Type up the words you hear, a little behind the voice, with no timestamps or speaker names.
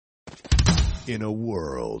In a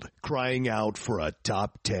world crying out for a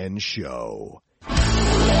top 10 show,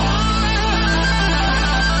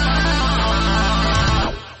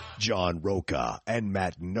 John Roca and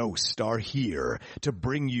Matt Nost are here to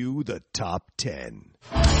bring you the top 10.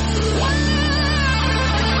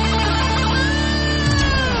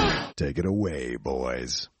 Take it away,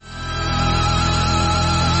 boys.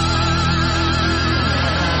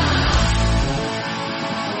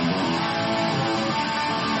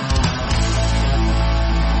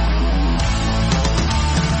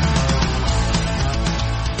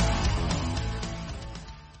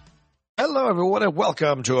 Hello, everyone, and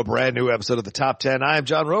welcome to a brand new episode of the Top 10. I am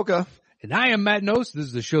John Roca. And I am Matt Nost. This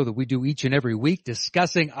is the show that we do each and every week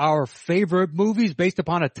discussing our favorite movies based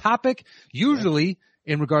upon a topic, usually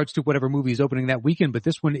in regards to whatever movie is opening that weekend. But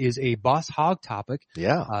this one is a Boss Hogg topic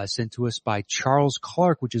sent to us by Charles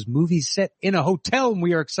Clark, which is movies set in a hotel, and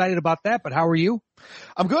we are excited about that. But how are you?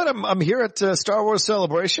 I'm good. I'm here at Star Wars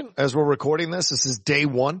Celebration as we're recording this. This is day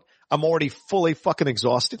one. I'm already fully fucking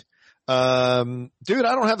exhausted. Dude,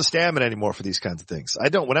 I don't have the stamina anymore for these kinds of things. I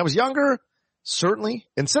don't. When I was younger, certainly.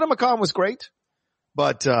 And CinemaCon was great.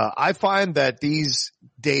 But, I find that these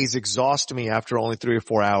days exhaust me after only 3 or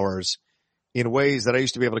 4 hours in ways that I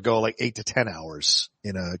used to be able to go like 8 to 10 hours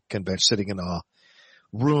in a convention, sitting in a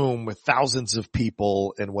room with thousands of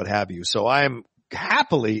people and what have you. So I'm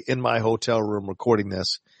happily in my hotel room recording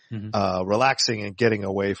this, relaxing and getting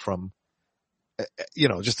away from,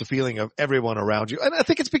 just the feeling of everyone around you. And I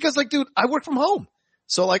think it's because, like, dude, I work from home.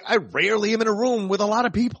 So, like, I rarely am in a room with a lot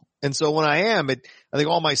of people. And so when I am, I think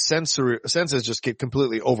all my senses just get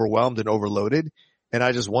completely overwhelmed and overloaded. And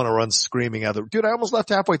I just want to run screaming out dude, I almost left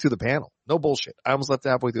halfway through the panel. No bullshit. I almost left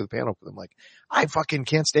halfway through the panel. I'm like, I fucking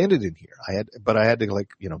can't stand it in here. I had to, like,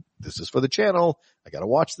 this is for the channel. I got to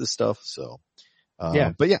watch this stuff. So,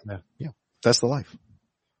 but yeah, that's the life.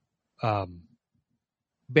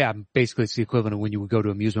 Yeah, basically it's the equivalent of when you would go to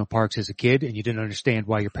amusement parks as a kid and you didn't understand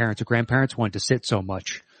why your parents or grandparents wanted to sit so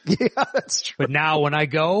much. Yeah, that's true. But now when I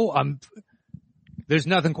go, there's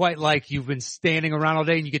nothing quite like you've been standing around all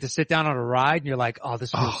day and you get to sit down on a ride and you're like, oh,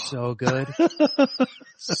 this feels so good.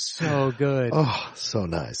 So good. Oh, so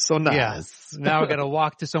nice. So nice. Yeah. Now I got to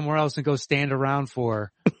walk to somewhere else and go stand around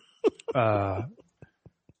for, but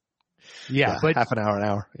half an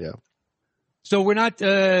hour. Yeah. So we're not,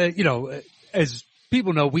 as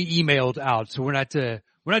people know, we emailed out, so we're not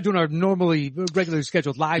doing our regularly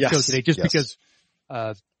scheduled live show today just because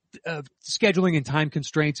scheduling and time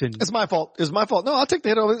constraints. And it's my fault. No, I'll take the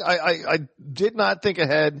hit over. I did not think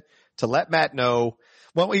ahead to let Matt know.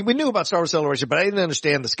 Well, we knew about Star Wars Celebration, but I didn't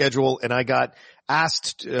understand the schedule, and I got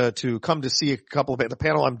asked to come to see a couple of the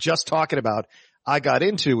panel I'm just talking about. I got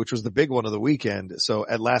into, which was the big one of the weekend, so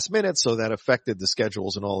at last minute, so that affected the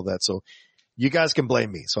schedules and all of that. So you guys can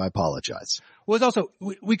blame me, so I apologize. Well, it's also,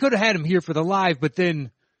 we could have had him here for the live, but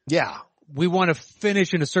then we want to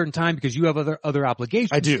finish in a certain time because you have other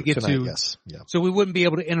obligations to get tonight, to. Yes. Yeah. So we wouldn't be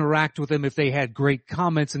able to interact with them if they had great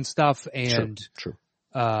comments and stuff. And, True.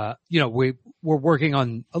 We're working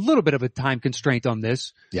on a little bit of a time constraint on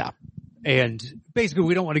this. Yeah. And basically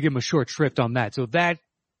we don't want to give them a short shrift on that. So that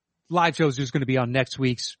live show is just going to be on next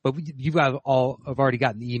week's, but you guys all have already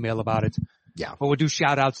gotten the email about it. Yeah. But we'll do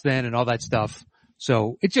shout outs then and all that stuff.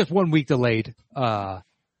 So it's just 1 week delayed. Yeah,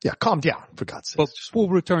 calm down, for God's sake. But we'll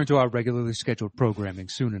return to our regularly scheduled programming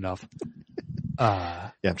soon enough.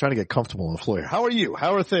 I'm trying to get comfortable on the floor here. How are you?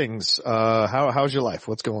 How are things? How's your life?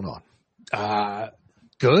 What's going on?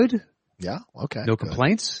 Good. Yeah. Okay. No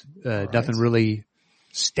complaints. Nothing really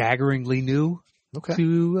staggeringly new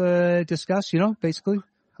to discuss, basically.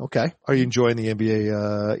 Okay. Are you enjoying the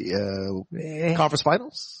NBA conference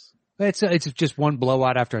finals? It's just one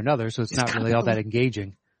blowout after another, so it's not really all that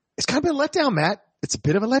engaging. It's kind of been a letdown, Matt. It's a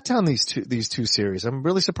bit of a letdown, these two series. I'm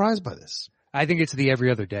really surprised by this. I think it's the every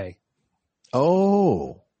other day.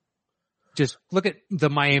 Oh. Just look at the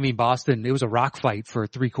Miami-Boston. It was a rock fight for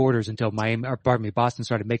 3 quarters until Boston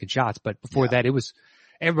started making shots. But before that,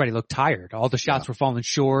 everybody looked tired. All the shots were falling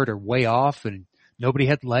short or way off and nobody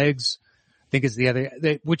had legs. I think it's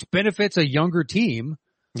which benefits a younger team.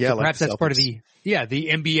 Yeah, so perhaps that's part of the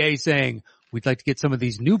NBA saying we'd like to get some of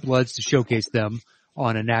these new bloods to showcase them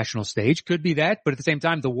on a national stage. Could be that, but at the same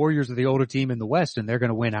time, the Warriors are the older team in the West, and they're going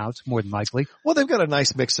to win out more than likely. Well, they've got a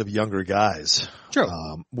nice mix of younger guys,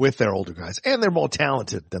 with their older guys, and they're more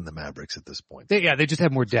talented than the Mavericks at this point. They just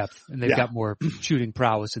have more depth, and they've got more shooting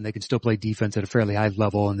prowess, and they can still play defense at a fairly high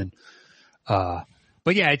level. And then,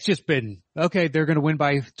 but yeah, it's just been okay. They're going to win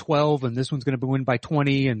by 12, and this one's going to win by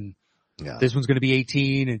 20, and this one's going to be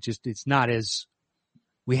 18. And it's not as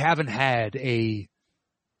we haven't had a.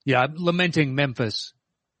 Yeah, I'm lamenting Memphis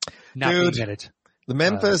not Dude, being in it. The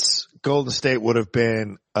Memphis Golden State would have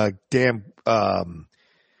been a damn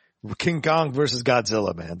King Kong versus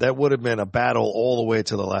Godzilla, man. That would have been a battle all the way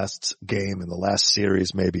to the last game in the last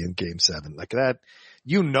series, maybe in Game 7. Like that,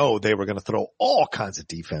 you know, they were going to throw all kinds of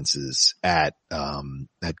defenses at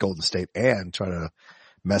Golden State and try to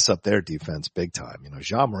mess up their defense big time. You know,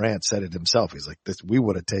 Ja Morant said it himself. He's like, we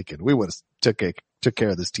would have took care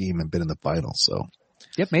of this team and been in the finals. So,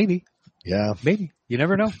 Yep, maybe. yeah, Maybe. You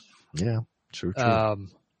never know. yeah, true.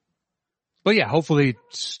 But yeah, hopefully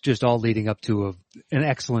it's just all leading up to an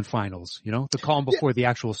excellent finals, you know, the calm before the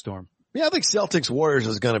actual storm. Yeah, I think Celtics Warriors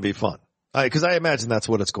is going to be fun. Cause I imagine that's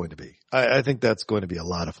what it's going to be. I think that's going to be a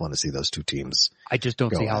lot of fun to see those two teams. I just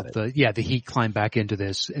don't see how the Heat climb back into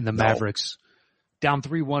this and the Mavericks down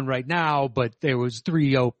 3-1 right now, but there was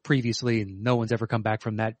 3-0 previously and no one's ever come back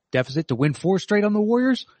from that deficit to win 4 straight on the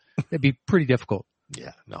Warriors. That'd be pretty difficult.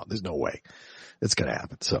 Yeah, no, there's no way it's going to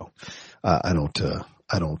happen. So, I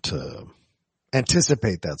don't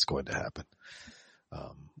anticipate that's going to happen.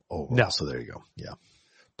 No. So there you go. Yeah.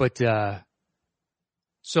 But,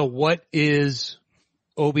 so what is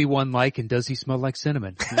Obi-Wan like and does he smell like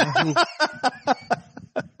cinnamon? You know,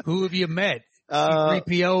 who have you met?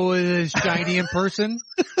 C-3PO is shiny in person?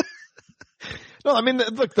 No, I mean,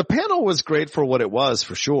 look, the panel was great for what it was,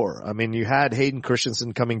 for sure. I mean, you had Hayden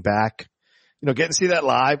Christensen coming back, you know, getting to see that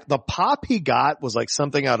live. The pop he got was like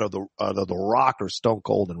something out of the Rock or Stone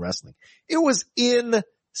Cold in wrestling. It was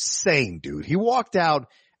insane, dude. He walked out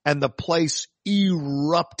and the place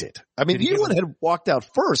erupted. I mean, Ewan had walked out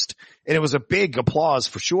first and it was a big applause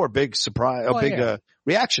for sure, big surprise,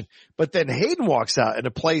 reaction. But then Hayden walks out and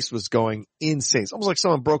the place was going insane. It's almost like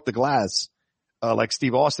someone broke the glass, like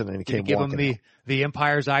Steve Austin, and he came walking. Give him the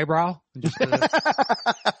Empire's eyebrow? Just,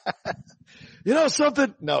 you know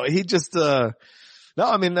something? No, he just, Ewan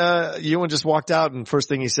just walked out and first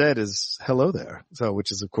thing he said is hello there. So,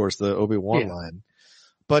 which is of course the Obi-Wan line.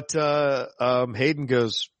 But, Hayden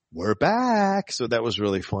goes, we're back. So that was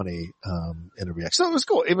really funny, in a reaction. So it was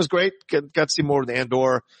cool. It was great. Got to see more of the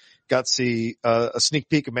Andor. Got to see, a sneak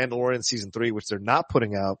peek of Mandalorian season 3, which they're not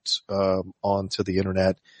putting out, onto the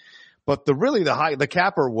internet. But the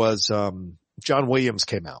capper was, John Williams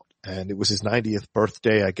came out and it was his 90th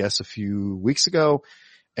birthday, I guess, a few weeks ago.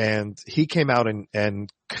 And he came out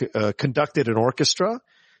and conducted an orchestra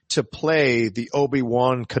to play the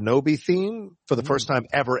Obi-Wan Kenobi theme for the first time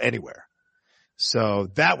ever anywhere. So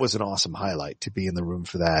that was an awesome highlight to be in the room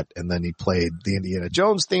for that. And then he played the Indiana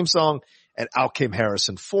Jones theme song and out came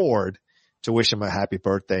Harrison Ford to wish him a happy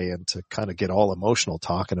birthday and to kind of get all emotional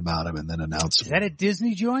talking about him and then announce him. Is that a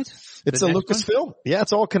Disney joint? It's a Lucasfilm. Yeah,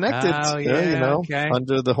 it's all connected. Oh, yeah, okay.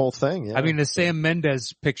 Under the whole thing. Yeah. I mean, the Sam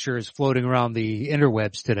Mendes picture is floating around the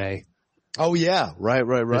interwebs today. Oh yeah, right.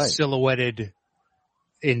 The silhouetted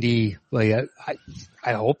Indy. Like,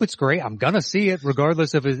 I hope it's great. I'm gonna see it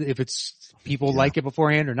regardless of if it's people like it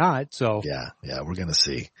beforehand or not. So yeah, we're gonna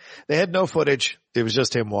see. They had no footage. It was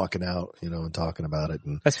just him walking out, you know, and talking about it.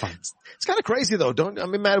 And that's fine. It's kind of crazy though.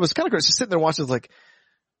 Matt, it was kind of crazy. Just sitting there watching, like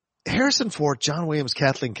Harrison Ford, John Williams,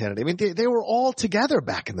 Kathleen Kennedy. I mean, they were all together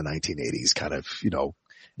back in the 1980s, kind of, you know,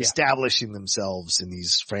 establishing themselves in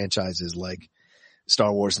these franchises like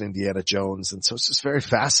Star Wars and Indiana Jones. And so it's just very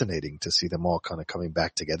fascinating to see them all kind of coming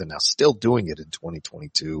back together now, still doing it in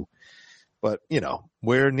 2022. But, you know,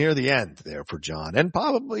 we're near the end there for John and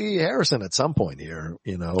probably Harrison at some point here,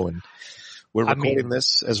 you know, and we're recording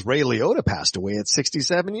this as Ray Liotta passed away at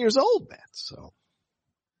 67 years old, man. So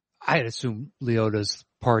I'd assume Liotta's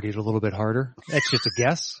partied a little bit harder. That's just a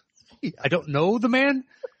guess. I don't know the man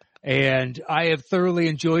and I have thoroughly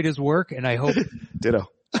enjoyed his work and I hope ditto.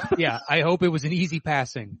 Yeah, I hope it was an easy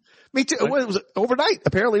passing. Me too. It was overnight.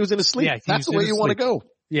 Apparently he was in his sleep. Yeah, that's the way you want to go.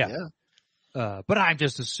 Yeah. But I'm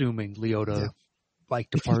just assuming Liotta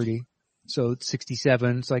liked to party. So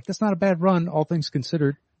 67, it's like, that's not a bad run, all things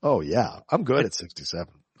considered. Oh yeah. I'm good at 67.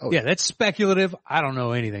 Oh yeah, that's speculative. I don't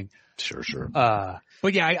know anything. Sure.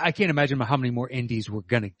 But yeah, I can't imagine how many more indies we're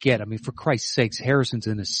gonna get. I mean, for Christ's sakes, Harrison's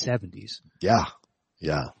in his 70s. Yeah.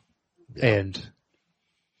 And,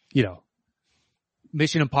 you know,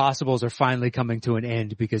 Mission Impossibles are finally coming to an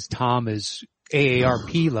end because Tom is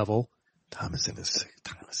AARP level. Tom is in his 60.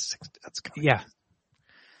 That's coming. Yeah.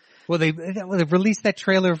 Well, they've released that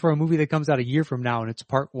trailer for a movie that comes out a year from now and it's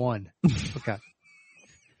part 1.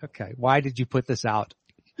 Okay. Why did you put this out?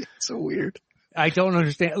 It's so weird. I don't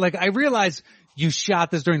understand. Like, I realize you shot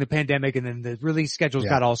this during the pandemic and then the release schedules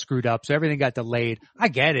got all screwed up. So everything got delayed. I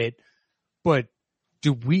get it. But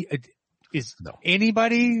is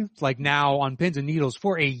anybody like now on pins and needles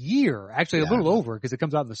for a year? Actually a little over because it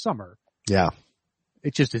comes out in the summer. Yeah.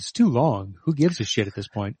 It's too long. Who gives a shit at this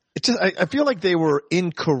point? I feel like they were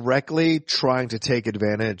incorrectly trying to take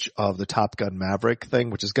advantage of the Top Gun Maverick thing,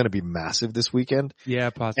 which is going to be massive this weekend. Yeah,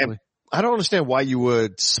 possibly. And I don't understand why you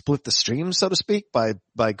would split the stream, so to speak, by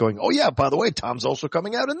going, oh yeah, by the way, Tom's also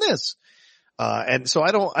coming out in this. And so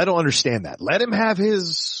I don't understand that. Let him have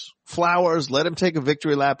his flowers. Let him take a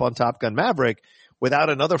victory lap on Top Gun Maverick without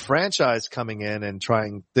another franchise coming in and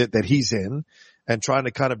trying that he's in and trying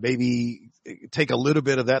to kind of maybe take a little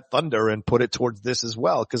bit of that thunder and put it towards this as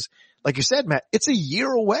well. Cause like you said, Matt, it's a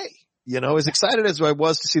year away. You know, as excited as I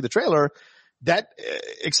was to see the trailer, that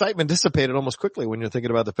excitement dissipated almost quickly when you're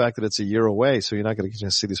thinking about the fact that it's a year away. So you're not going to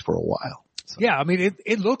just see this for a while. So. Yeah. I mean,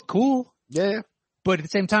 it looked cool. Yeah. But at the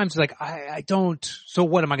same time, it's like, I don't, so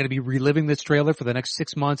what, am I going to be reliving this trailer for the next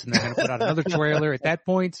 6 months and then going to put out another trailer at that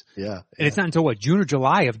point? Yeah. And it's not until what, June or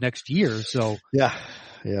July of next year. So. Yeah.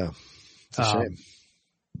 Yeah. It's a shame.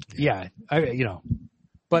 Yeah.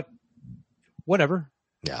 But whatever.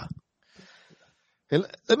 Yeah. Hey,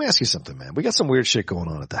 let me ask you something, man. We got some weird shit going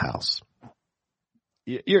on at the house.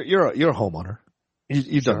 You're a homeowner.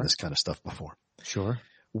 You've done this kind of stuff before. Sure.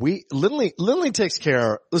 Lindley takes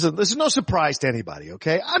care. Listen, this is no surprise to anybody.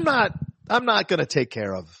 Okay. I'm not going to take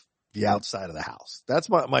care of the outside of the house. That's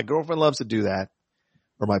my girlfriend loves to do that,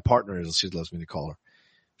 or my partner is, she loves me to call her.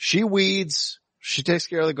 She weeds. She takes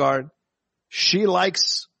care of the garden. She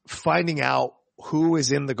likes finding out who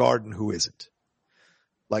is in the garden, who isn't.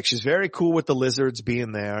 Like, she's very cool with the lizards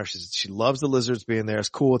being there. She loves the lizards being there. It's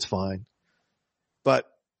cool. It's fine. But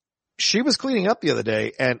she was cleaning up the other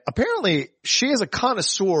day, and apparently she is a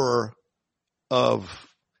connoisseur of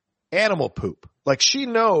animal poop. Like, she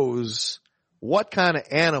knows what kind of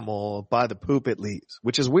animal by the poop it leaves,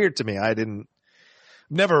 which is weird to me.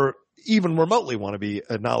 Never even remotely want to be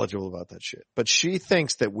knowledgeable about that shit. But she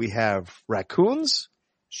thinks that we have raccoons,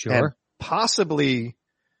 sure, and possibly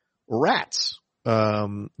rats,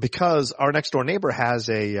 because our next door neighbor has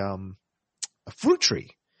a fruit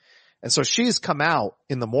tree. And so she's come out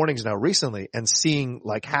in the mornings now recently and seeing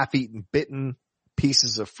like half-eaten, bitten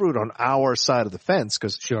pieces of fruit on our side of the fence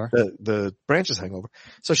because sure, the branches hang over.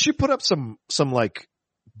 So she put up some like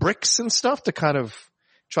bricks and stuff to kind of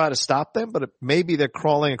try to stop them, but maybe they're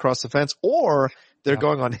crawling across the fence or they're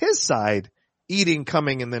going on his side, eating,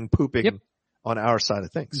 coming, and then pooping on our side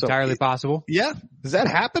of things. So, entirely possible. Yeah. Does that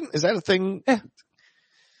happen? Is that a thing? Yeah.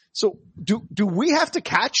 So do we have to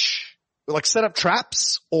set up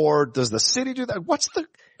traps, or does the city do that?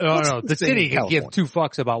 No. The city can give two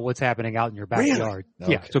fucks about what's happening out in your backyard.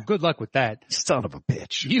 Really? Okay. Yeah. So good luck with that. Son of a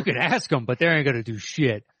bitch. You can ask them, but they ain't going to do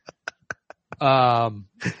shit.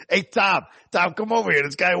 Hey, Tom, come over here.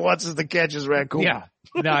 This guy wants us to catch his raccoon. Yeah.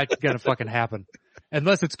 No, it's going to fucking happen.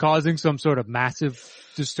 Unless it's causing some sort of massive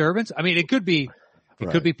disturbance. I mean, it could be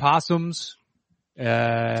possums.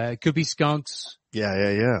 It could be skunks.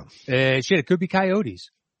 Yeah. Shit, it could be coyotes.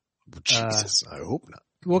 Jesus, I hope not.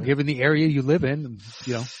 Well, given the area you live in,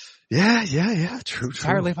 you know. Yeah. True.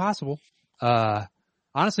 Entirely possible.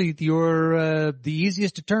 Honestly, the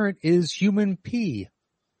easiest deterrent is human pee.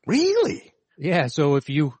 Really? Yeah. So if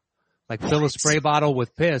you fill a spray bottle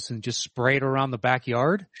with piss and just spray it around the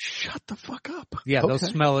backyard. Shut the fuck up. Yeah. Okay. They'll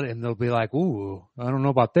smell it and they'll be like, ooh, I don't know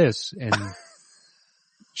about this. And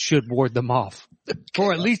should ward them off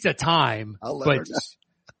for at least a time. But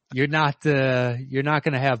you're not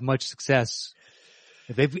going to have much success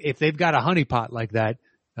if they've got a honeypot like that.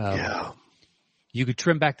 You could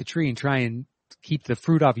trim back the tree and try and keep the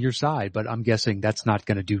fruit off your side, but I'm guessing that's not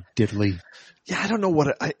going to do diddly. Yeah, I don't know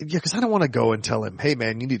because I don't want to go and tell him, hey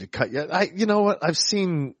man, you need to cut. You know what? I've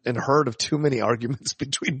seen and heard of too many arguments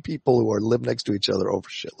between people who live next to each other over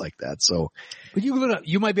shit like that. So, but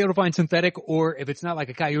you might be able to find synthetic, or if it's not like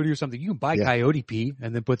a coyote or something, you can buy coyote pee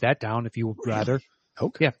and then put that down if you would rather.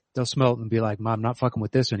 Okay. Yeah, they'll smell it and be like, Mom, I'm not fucking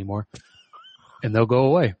with this anymore. And they'll go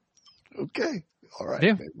away. Okay. All right.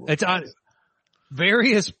 Yeah. It's on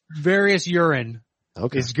various urine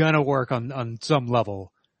is gonna work on some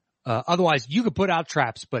level. Otherwise you could put out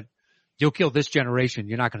traps, but you'll kill this generation.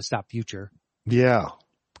 You're not gonna stop future. Yeah.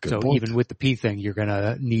 Good point. Even with the pee thing, you're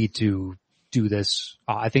gonna need to do this.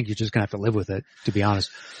 I think you're just gonna have to live with it, to be honest.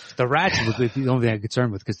 The rats would be the only thing I'm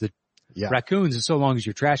concerned with, because the raccoons, as so long as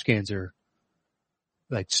your trash cans are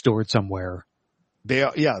stored somewhere. They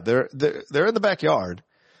are, they're in the backyard.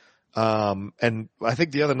 And I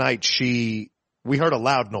think the other night we heard a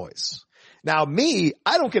loud noise. Now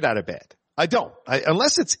I don't get out of bed. I don't.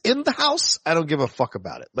 Unless it's in the house, I don't give a fuck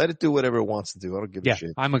about it. Let it do whatever it wants to do. I don't give a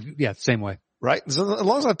shit. Same way. Right? So as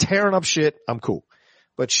long as I'm tearing up shit, I'm cool.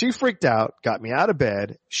 But she freaked out, got me out of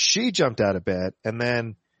bed. She jumped out of bed, and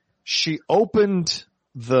then she opened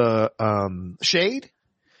the shade,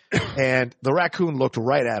 and the raccoon looked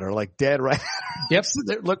right at her, like dead right at her. Yep.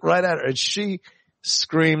 Looked right at her, and she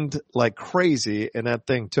screamed like crazy, and that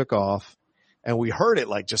thing took off, and we heard it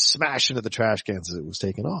like just smash into the trash cans as it was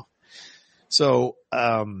taking off. So,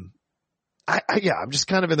 I'm just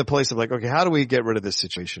kind of in the place of like, okay, how do we get rid of this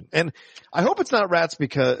situation? And I hope it's not rats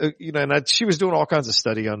because, she was doing all kinds of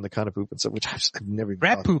study on the kind of poop and stuff, which I've never even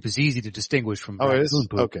Rat poop is easy to distinguish from Oh, it is? raccoon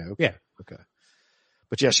poop. Okay. Yeah. Okay.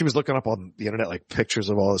 But yeah, she was looking up on the internet, like pictures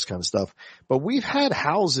of all this kind of stuff. But we've had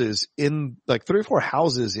houses in, like 3 or 4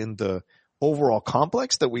 houses in the overall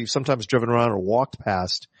complex that we've sometimes driven around or walked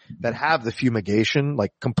past that have the fumigation,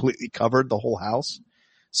 like completely covered the whole house.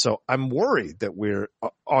 So I'm worried that we're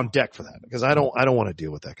on deck for that because I don't want to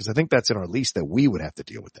deal with that because I think that's in our lease that we would have to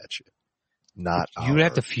deal with that shit. Not you would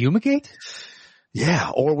have to fumigate? Yeah,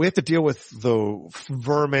 or we have to deal with the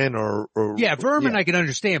vermin or yeah, vermin I can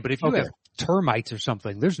understand, but if you have termites or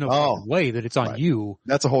something, there's no way that it's on you.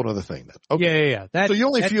 That's a whole other thing then. Okay. Yeah. So you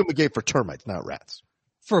only fumigate for termites, not rats.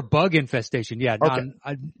 For bug infestation, yeah. Okay.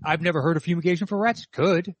 I've never heard of fumigation for rats.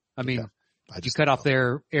 Could. I mean, you cut off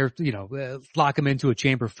their air, lock them into a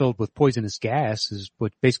chamber filled with poisonous gas is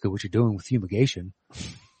basically what you're doing with fumigation.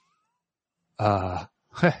 I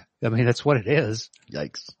mean, that's what it is.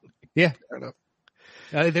 Yikes. Yeah. Fair enough.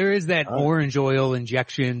 There is that orange oil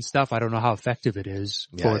injection stuff. I don't know how effective it is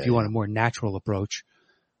if you want a more natural approach.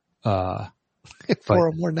 For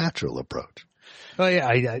a more natural approach. Oh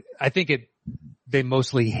yeah, I think they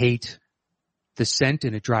mostly hate the scent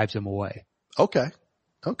and it drives them away. Okay.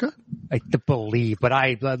 I believe, but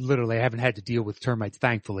I literally haven't had to deal with termites,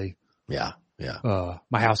 thankfully. Yeah.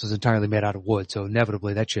 My house is entirely made out of wood, so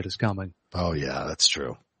inevitably that shit is coming. Oh yeah, that's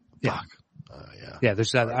true. Yeah. Fuck. Yeah,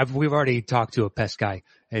 there's that. We've already talked to a pest guy,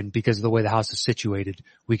 and because of the way the house is situated,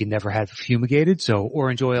 we can never have fumigated. So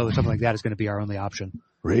orange oil or something like that is going to be our only option.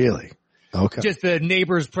 Really? Okay. Just the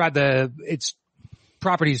neighbors, its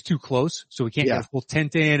property is too close, so we can't get a full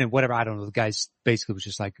tent in and whatever. I don't know. The guys basically was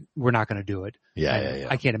just like, we're not going to do it. Yeah.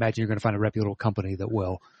 I can't imagine you're going to find a reputable company that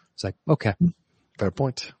will. It's like, okay. Fair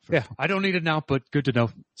point. I don't need it now, but good to know.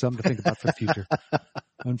 Something to think about for the future.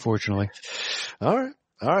 Unfortunately. All right.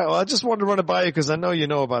 Well, I just wanted to run it by you because I know you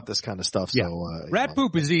know about this kind of stuff. Yeah. So, rat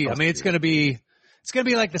poop is easy. I mean, it's going to be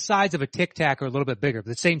like the size of a Tic Tac or a little bit bigger, but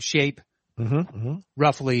the same shape,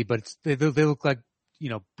 roughly, but they look like,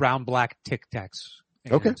 brown, black Tic Tacs.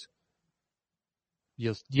 Okay.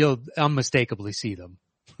 You'll unmistakably see them.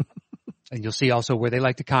 And you'll see also where they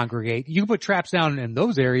like to congregate. You can put traps down in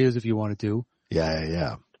those areas if you wanted to.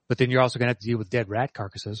 Yeah. But then you're also going to have to deal with dead rat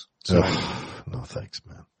carcasses. So. No thanks,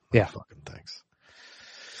 man. Yeah. Fucking thanks.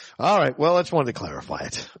 All right. Well, I just wanted to clarify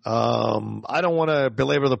it. I don't want to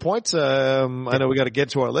belabor the point. I know we got to get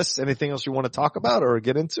to our list. Anything else you want to talk about or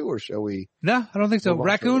get into, or shall we? No, I don't think so.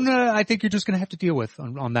 Raccoon, I think you're just going to have to deal with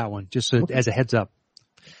on that one, just as a heads up.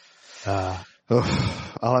 I'll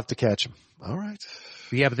have to catch him. All right.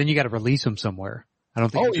 Yeah, but then you got to release him somewhere. I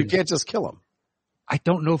don't think. You can't just kill him. I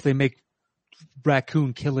don't know if they make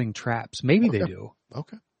raccoon killing traps. Maybe they do.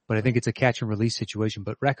 Okay. But I think it's a catch and release situation.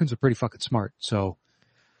 But raccoons are pretty fucking smart, so.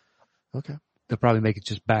 Okay. They'll probably make it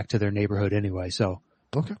just back to their neighborhood anyway, so.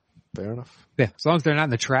 Okay. Fair enough. Yeah. As long as they're not in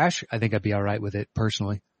the trash, I think I'd be alright with it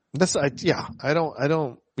personally. I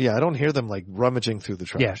don't hear them like rummaging through the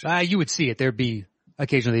trash. Yeah. You would see it.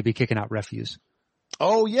 Occasionally they'd be kicking out refuse.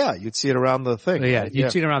 Oh yeah. You'd see it around the thing. Yeah.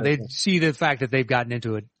 You'd see it around. They'd see the fact that they've gotten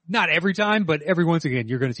into it. Not every time, but every once again,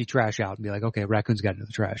 you're going to see trash out and be like, okay, raccoons got into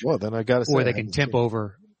the trash. Well, then I got to say. Or they can temp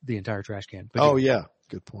over the entire trash can. But yeah.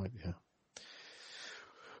 Good point. Yeah.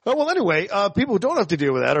 Oh, well, anyway, people who don't have to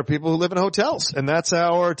deal with that are people who live in hotels. And that's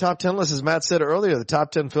our top 10 list. As Matt said earlier, the top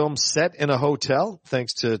 10 films set in a hotel.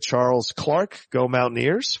 Thanks to Charles Clark, Go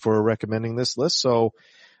Mountaineers, for recommending this list. So,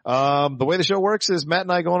 the way the show works is Matt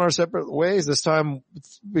and I go on our separate ways. This time,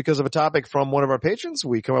 because of a topic from one of our patrons,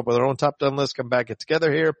 we come up with our own top 10 list, come back, get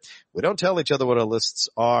together here. We don't tell each other what our lists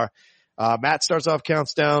are. Matt starts off,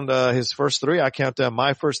 counts down his first 3. I count down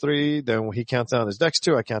my first 3. Then he counts down his next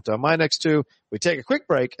 2. I count down my next 2. We take a quick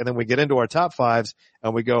break, and then we get into our top 5s,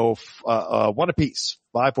 and we go one apiece.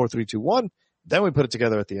 5, 4, 3, 2, 1. Then we put it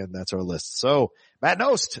together at the end. That's our list. So, Matt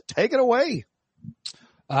Nost, take it away.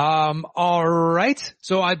 All right.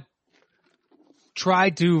 So I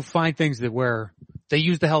tried to find things where they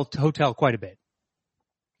use the hotel quite a bit.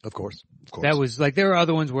 Of course. That was like, there are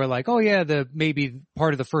other ones where like, oh yeah, maybe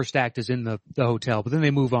part of the first act is in the hotel, but then they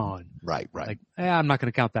move on. Right. Like, I'm not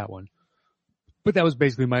going to count that one. But that was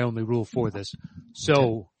basically my only rule for this.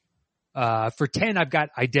 So, for 10, I've got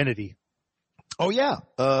Identity. Oh yeah.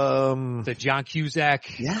 The John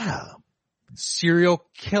Cusack. Yeah. serial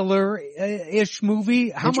killer-ish movie.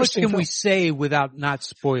 How much Interesting can we film. say without not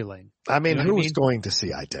spoiling? I mean, You know what I who's mean? going to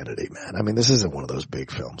see Identity, man? I mean, this isn't one of those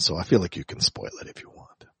big films, so I feel like you can spoil it if you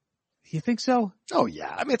want. You think so? Oh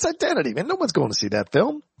yeah. I mean, it's Identity, man. No one's going to see that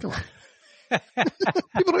film. Come on.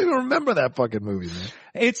 People don't even remember that fucking movie, man.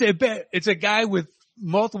 It's a guy with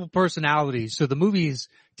multiple personalities. So the movie is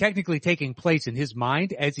technically taking place in his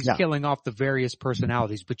mind as he's Yeah. killing off the various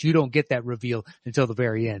personalities, but you don't get that reveal until the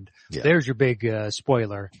very end. Yeah. There's your big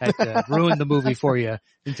spoiler that ruined the movie for you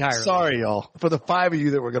entirely. Sorry, y'all. For the 5 of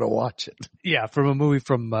you that were going to watch it. Yeah, from a movie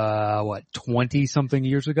from 20 something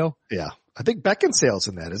years ago. Yeah. I think Beckinsale's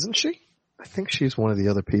in that, isn't she? I think she's one of the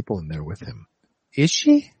other people in there with him. Is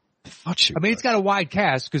she? I thought she I mean, was. it's got a wide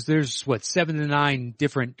cast because there's 7 to 9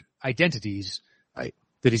 different identities Right.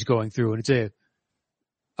 that he's going through, and it's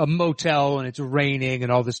a motel, and it's raining,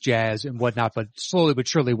 and all this jazz and whatnot. But slowly but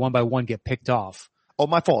surely, one by one, get picked off. Oh,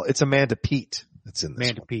 my fault. It's Amanda Peet that's in this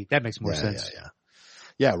Amanda one. Pete, that makes more sense.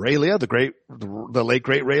 Yeah, Ray Liotta, the late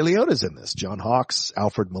great Ray Liotta's in this. John Hawkes,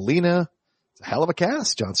 Alfred Molina. It's a hell of a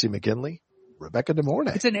cast. John C. McGinley, Rebecca De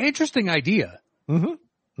Mornay. It's an interesting idea, Mm-hmm.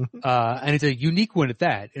 and it's a unique one at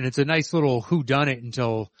that. And it's a nice little whodunit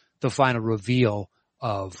until the final reveal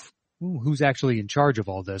of who's actually in charge of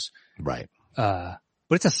all this. Right. But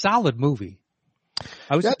it's a solid movie.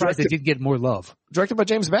 I was Yeah, surprised it directed- didn't get more love. Directed by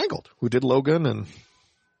James Mangold, who did Logan and,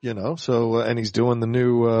 and he's doing the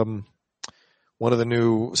new, one of the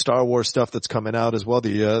new Star Wars stuff that's coming out as well.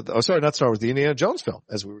 Not Star Wars, the Indiana Jones film,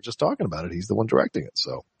 as we were just talking about it. He's the one directing it.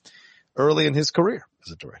 So early in his career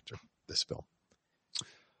as a director, this film.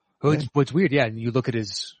 What's weird, and you look at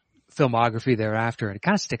his filmography thereafter, and it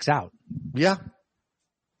kind of sticks out. Yeah.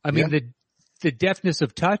 I mean, the deftness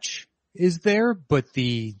of touch is there, but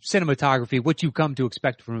the cinematography, what you come to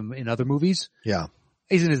expect from him in other movies, Yeah.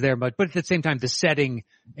 isn't as there much. But at the same time, the setting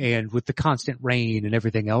and with the constant rain and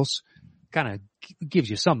everything else kind of gives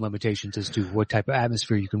you some limitations as to what type of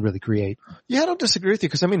atmosphere you can really create. Yeah, I don't disagree with you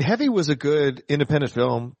because I mean, Heavy was a good independent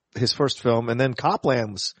film, his first film, and then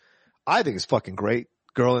Copland was, I think, is fucking great.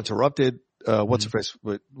 Girl Interrupted, what's her face,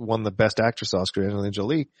 won the Best Actress Oscar, Angelina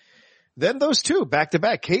Jolie. Then those two back to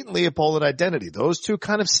back, Kate and Leopold and Identity. Those two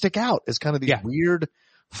kind of stick out as kind of these weird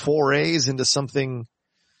forays into something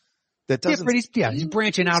that doesn't. He's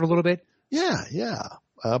branching out a little bit. Yeah.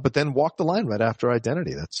 But then Walk the Line right after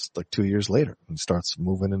Identity. That's like 2 years later and starts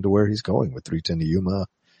moving into where he's going with 3:10 to Yuma.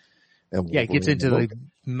 And it gets into the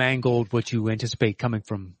mangled what you anticipate coming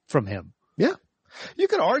from him. Yeah. You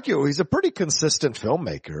could argue he's a pretty consistent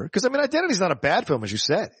filmmaker because I mean, Identity's not a bad film, as you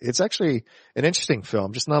said. It's actually an interesting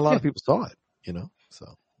film. Just not a lot of people saw it, so.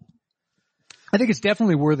 I think it's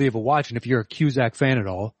definitely worthy of a watch. And if you're a Cusack fan at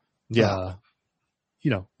all,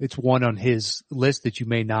 it's one on his list that you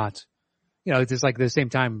may not, it's just like the same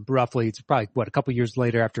time, roughly, it's probably a couple years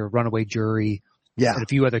later after Runaway Jury. Yeah. And a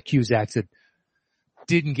few other Cusacks that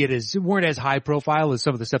weren't as high profile as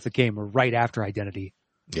some of the stuff that came right after Identity.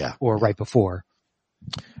 Yeah. Or right before.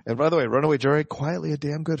 And by the way, Runaway Jury, quietly a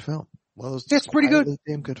damn good film. One of those it's pretty good.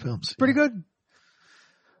 Damn good films. Pretty good.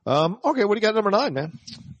 Okay, what do you got at number 9, man?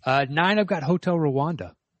 9, I've got Hotel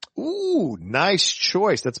Rwanda. Ooh, nice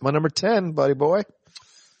choice. That's my number 10, buddy boy.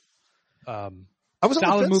 I was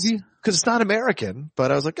solid movie because it's not American,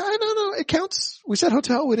 but I was like, no, it counts. We said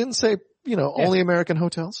hotel. We didn't say, only American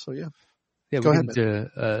hotels. So yeah. Yeah, Go we ahead,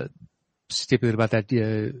 didn't stipulate about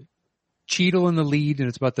that. Cheadle in the lead, and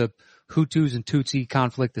it's about the Hutus and Tutsi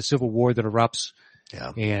conflict, the civil war that erupts.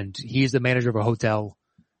 Yeah. And he's the manager of a hotel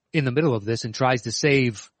in the middle of this and tries to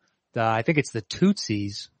save I think it's the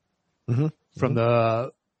Tutsis from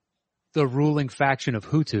the ruling faction of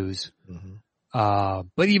Hutus. Mm-hmm.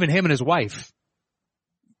 But even him and his wife,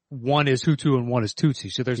 one is Hutu and one is Tutsi.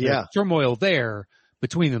 So there's turmoil there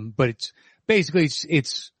between them, but it's basically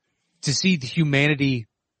it's to see the humanity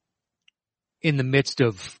in the midst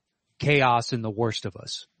of chaos and the worst of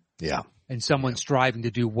us. Yeah. And someone striving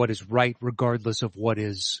to do what is right regardless of what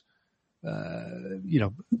is,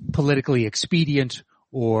 politically expedient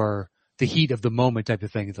or the heat of the moment type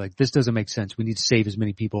of thing. It's like, this doesn't make sense. We need to save as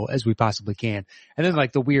many people as we possibly can. And then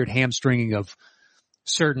like the weird hamstringing of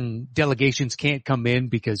certain delegations can't come in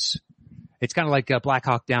because it's kind of like Black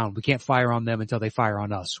Hawk Down. We can't fire on them until they fire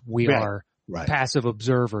on us. We are passive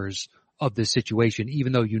observers of this situation,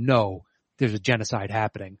 even though there's a genocide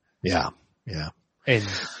happening. Yeah. And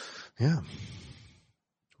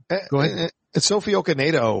go ahead. And Sophie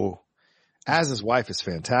Okonedo, as his wife, is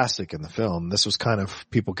fantastic in the film. This was kind of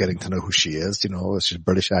people getting to know who she is. She's a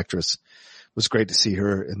British actress. It was great to see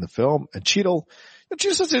her in the film. And Cheadle's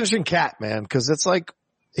such an interesting cat, man, because it's like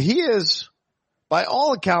he is, by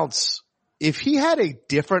all accounts, if he had a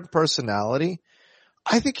different personality,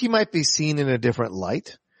 I think he might be seen in a different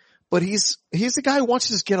light. But he's the guy who wants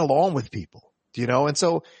to just get along with people, you know? And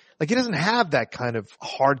so, like, he doesn't have that kind of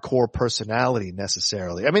hardcore personality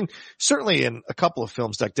necessarily. I mean, certainly in a couple of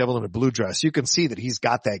films like Devil in a Blue Dress, you can see that he's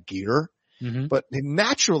got that gear. Mm-hmm. But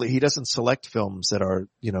naturally, he doesn't select films that are,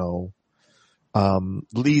 you know,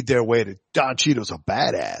 lead their way to Don Cheadle's a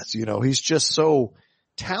badass. You know, he's just so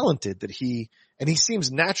talented that he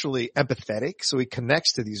seems naturally empathetic. So he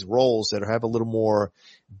connects to these roles that have a little more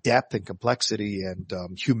depth and complexity and,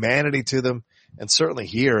 humanity to them. And certainly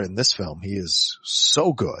here in this film, he is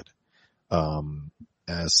so good,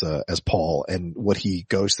 as Paul and what he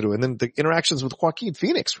goes through. And then the interactions with Joaquin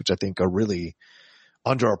Phoenix, which I think are really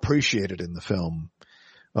underappreciated in the film,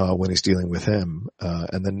 when he's dealing with him.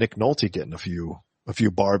 And then Nick Nolte getting a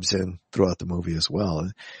few barbs in throughout the movie as well.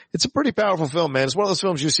 It's a pretty powerful film, man. It's one of those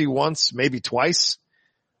films you see once, maybe twice,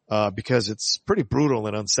 because it's pretty brutal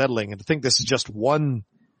and unsettling. And to think this is just one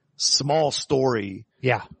small story.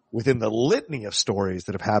 Yeah. Within the litany of stories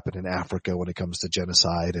that have happened in Africa when it comes to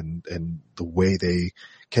genocide and the way they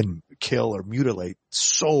can kill or mutilate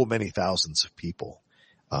so many thousands of people.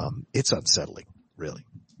 It's unsettling, really.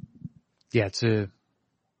 Yeah, it's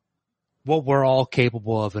what we're all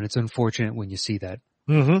capable of, and it's unfortunate when you see that.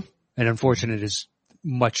 Mm-hmm. And unfortunate is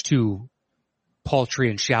much too paltry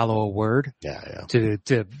and shallow a word. Yeah.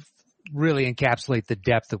 To really encapsulate the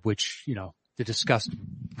depth of which, you know, the disgust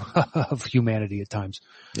of humanity at times.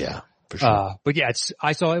 Yeah, for sure. But yeah,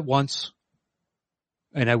 I saw it once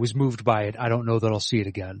and I was moved by it. I don't know that I'll see it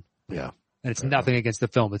again. Yeah. And it's nothing against the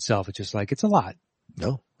film itself. It's just like, it's a lot.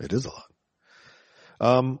 No, it is a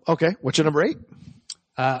lot. Okay. What's your number 8?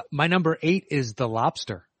 My number 8 is The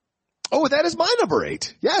Lobster. Oh, that is my number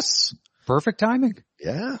 8. Yes. Perfect timing.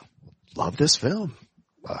 Yeah. Love this film.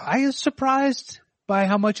 I was surprised by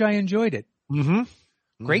how much I enjoyed it. Mm-hmm.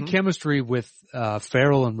 Great chemistry with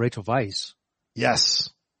Farrell and Rachel Weisz.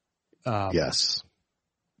 Yes. Yes.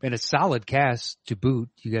 And a solid cast to boot.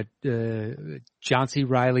 You got John C.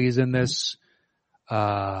 Reilly is in this.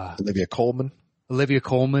 Olivia Colman. Olivia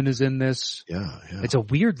Colman is in this. Yeah. It's a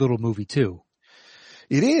weird little movie too.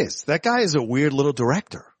 It is. That guy is a weird little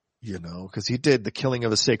director, you know, because he did The Killing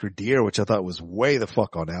of a Sacred Deer, which I thought was way the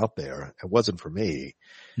fuck on out there. It wasn't for me.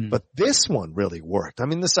 But this one really worked. I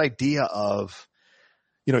mean, this idea of,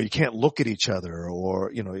 you know, you can't look at each other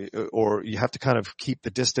or, you know, or you have to kind of keep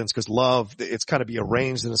the distance because love, it's kind of be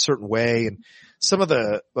arranged in a certain way. And some of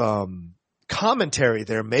the commentary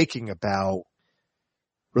they're making about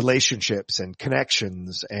relationships and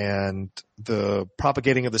connections and the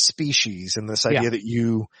propagating of the species and this idea that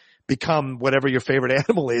you become whatever your favorite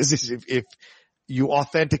animal is if you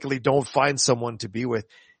authentically don't find someone to be with.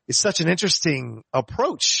 It's such an interesting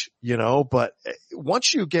approach, you know, but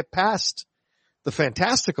once you get past the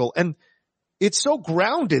fantastical, and it's so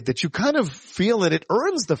grounded that you kind of feel that it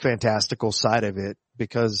earns the fantastical side of it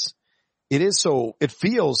because it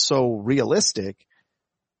feels so realistic.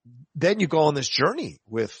 Then you go on this journey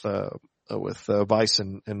with Weisz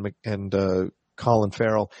and Colin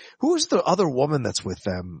Farrell. Who's the other woman that's with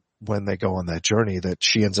them when they go on that journey that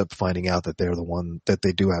she ends up finding out that they're the one that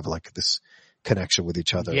they do have like this connection with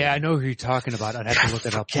each other? Yeah, I know who you're talking about. I'd have to look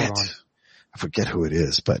it up. Hold on. I forget who it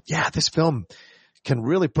is, but yeah, this film can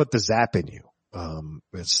really put the zap in you.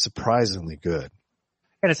 It's surprisingly good.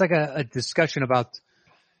 And it's like a discussion about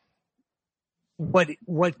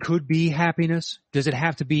what could be happiness. Does it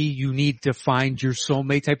have to be you need to find your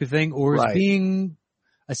soulmate type of thing, or is being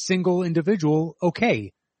a single individual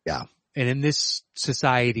okay? Yeah. And in this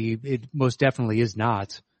society, it most definitely is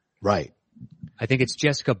not. Right. I think it's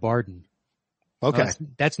Jessica Barden. Okay.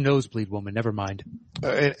 That's Nosebleed Woman. Never mind.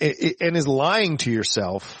 And is lying to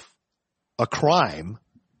yourself a crime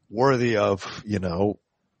worthy of, you know,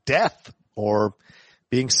 death or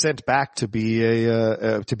being sent back to be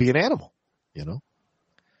to be an animal, you know?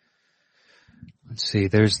 Let's see.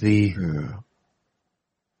 There's the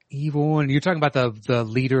evil one. You're talking about the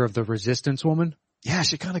leader of the resistance woman? Yeah,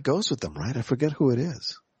 she kind of goes with them, right? I forget who it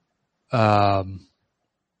is.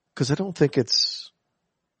 'Cause I don't think it's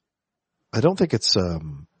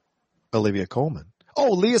Olivia Colman.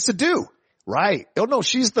 Oh, Leah Seydoux. Right. Oh no,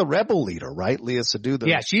 she's the rebel leader, right? Leah Seydoux.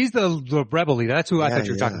 Yeah, she's the rebel leader. That's who I thought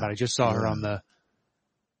you were talking about. I just saw her on the,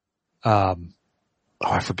 oh,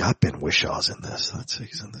 I forgot Ben Wishaw's in this. Let's see,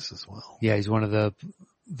 he's in this as well. Yeah, he's one of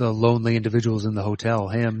the lonely individuals in the hotel.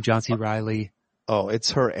 Him, John C. Reilly. Oh,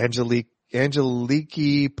 it's her, Angeliki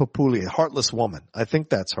Papuli, Heartless Woman. I think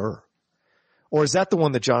that's her. Or is that the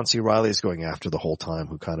one that John C. Reilly is going after the whole time,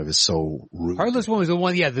 who kind of is so rude? Heartless Woman is the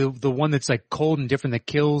one, yeah, the one that's like cold and different that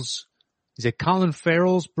kills is it Colin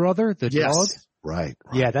Farrell's brother, the dog? Right.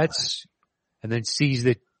 Yeah, and then sees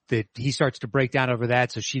that he starts to break down over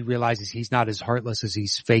that, so she realizes he's not as heartless as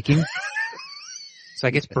he's faking. It's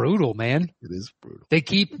like, it's brutal, man. It is brutal. They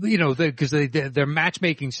keep, because their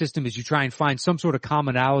matchmaking system is you try and find some sort of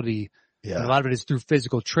commonality. Yeah. And a lot of it is through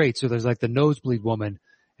physical traits. So there's like the nosebleed woman,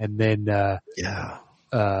 and then,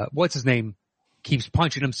 what's his name? Keeps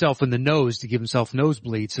punching himself in the nose to give himself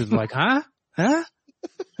nosebleeds. So they're like, huh?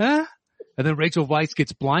 And then Rachel Weisz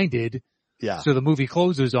gets blinded. Yeah. So the movie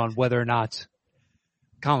closes on whether or not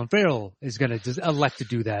Colin Farrell is going to elect to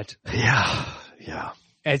do that. Yeah. Yeah.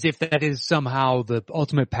 As if that is somehow the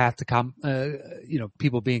ultimate path to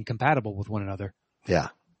people being compatible with one another. Yeah.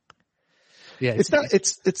 Yeah.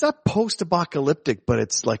 It's not post-apocalyptic, but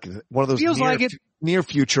it's like one of those near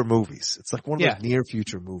future movies. It's like one of those near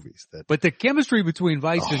future movies but the chemistry between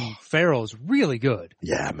Weisz and Farrell is really good.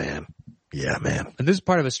 Yeah, man. Yeah, man. And this is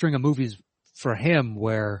part of a string of movies for him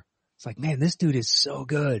where it's like, man, this dude is so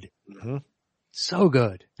good. Mm-hmm. So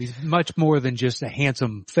good. He's much more than just a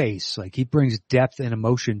handsome face. Like, he brings depth and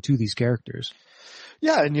emotion to these characters.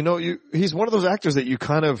 Yeah, and he's one of those actors that you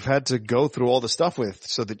kind of had to go through all the stuff with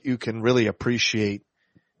so that you can really appreciate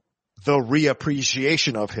the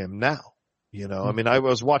reappreciation of him now. Mm-hmm. I mean, I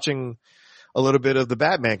was watching a little bit of the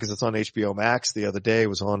Batman because it's on HBO Max the other day. It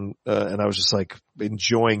was on, and I was just like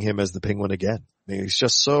enjoying him as the Penguin again. I mean, he's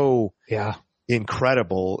just so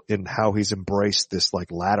incredible in how he's embraced this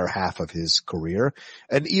like latter half of his career.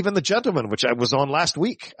 And even The Gentleman, which I was on last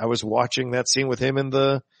week, I was watching that scene with him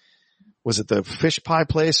in was it the fish pie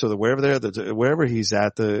place or wherever he's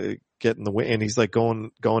at getting the win, and he's like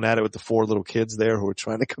going at it with the 4 little kids there who are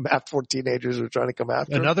trying to come after 4 teenagers who are trying to come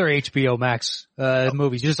after him. Another HBO Max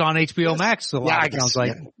movie, just on HBO Max. Sounds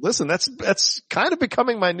like. Yeah. Listen, that's kind of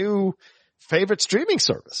becoming my new favorite streaming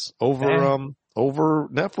service over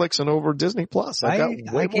Netflix and over Disney Plus. I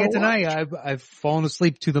can't deny I've fallen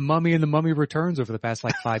asleep to The Mummy and The Mummy Returns over the past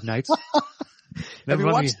like 5 nights. Have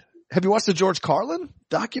you watched the George Carlin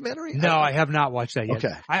documentary? No, I have not watched that yet.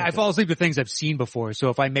 Okay. I fall asleep to things I've seen before.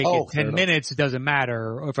 So if I make it 10 minutes, it doesn't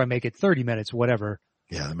matter. Or if I make it 30 minutes, whatever.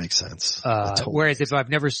 Yeah, that makes sense. Whereas if I've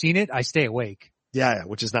never seen it, I stay awake. Yeah,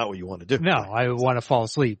 which is not what you want to do. No, I want to fall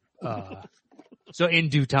asleep. So in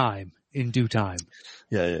due time.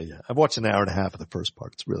 Yeah. I've watched an hour and a half of the first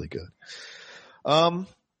part. It's really good.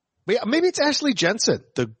 But yeah, maybe it's Ashley Jensen,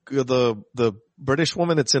 the British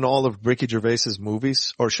woman that's in all of Ricky Gervais's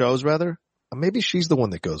movies or shows rather. Maybe she's the one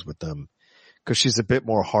that goes with them because she's a bit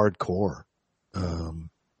more hardcore.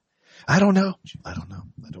 I don't know. I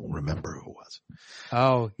don't remember who it was.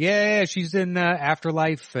 Oh, yeah. She's in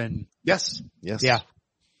Afterlife and. Yes. Yeah.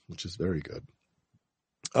 Which is very good.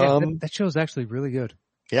 That show's actually really good.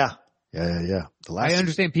 Yeah. I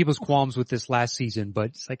understand people's qualms with this last season, but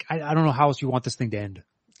it's like, I don't know how else you want this thing to end.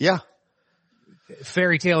 Yeah.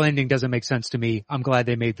 Fairy tale ending doesn't make sense to me. I'm glad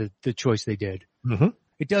they made the choice they did. Mm-hmm.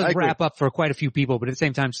 It does wrap up for quite a few people, but at the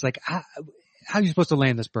same time, it's like, how are you supposed to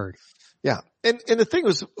land this bird? Yeah. And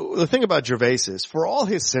the thing about Gervais is, for all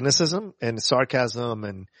his cynicism and sarcasm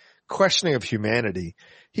and questioning of humanity,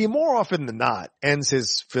 he more often than not ends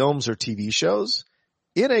his films or TV shows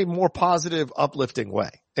in a more positive, uplifting way.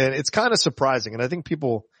 And it's kind of surprising. And I think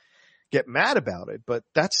people get mad about it, but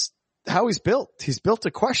that's how he's built. He's built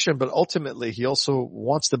to question, but ultimately he also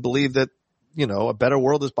wants to believe that, a better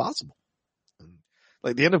world is possible. And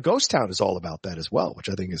like the end of Ghost Town is all about that as well, which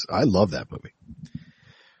I love that movie.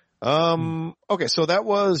 Okay. So that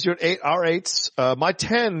was our 8s. My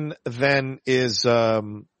 10 then is,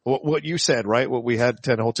 what you said, right? What we had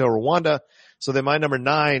 10 Hotel Rwanda. So then my number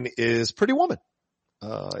 9 is Pretty Woman.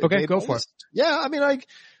 Okay, go for it. Yeah. I mean,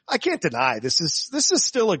 I can't deny this is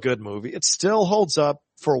still a good movie. It still holds up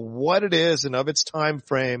for what it is and of its time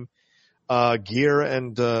frame. Gere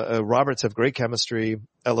and Roberts have great chemistry.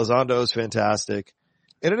 Elizondo is fantastic.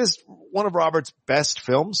 And it is one of Roberts' best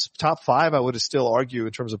films. Top 5, I would still argue,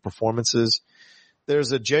 in terms of performances.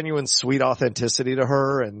 There's a genuine sweet authenticity to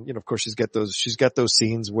her. And, of course she's got those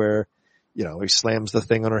scenes where, he slams the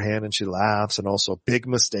thing on her hand and she laughs, and also big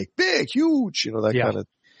mistake, big, huge, that kind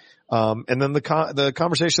of, and then the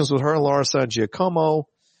conversations with her and Laura San Giacomo,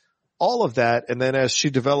 all of that. And then as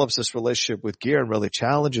she develops this relationship with Gere and really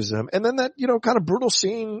challenges him, and then that, kind of brutal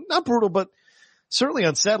scene, not brutal, but certainly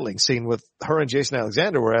unsettling scene with her and Jason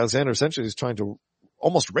Alexander, where Alexander essentially is trying to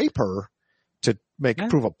almost rape her to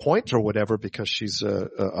prove a point or whatever, because she's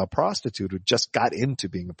a prostitute who just got into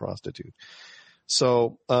being a prostitute.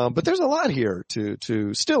 So, but there's a lot here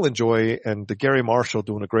to still enjoy, and the Gary Marshall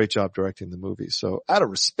doing a great job directing the movie. So out of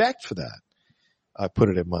respect for that, I put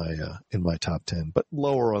it in my top 10, but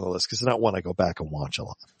lower on the list because it's not one I go back and watch a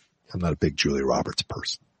lot. I'm not a big Julia Roberts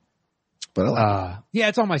person. But I like it. Yeah,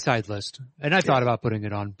 it's on my side list. And I thought about putting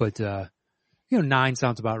it on, but, 9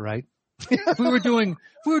 sounds about right. If we were doing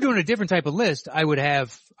a different type of list, I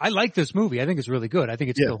like this movie. I think it's really good. I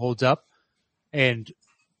think it still holds up. And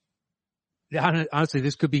honestly,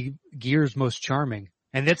 this could be Gere's most charming.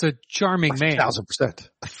 And that's a charming man. 1,000%.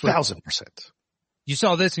 1,000%. You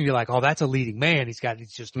saw this and you're like, oh, that's a leading man. He's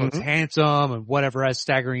just looks handsome and whatever else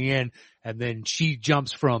staggering in. And then she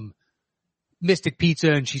jumps from Mystic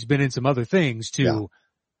Pizza and she's been in some other things to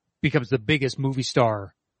becomes the biggest movie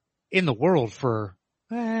star in the world for,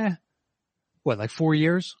 like 4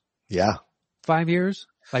 years? Yeah. 5 years?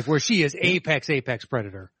 Like where she is apex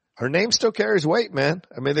predator. Her name still carries weight, man.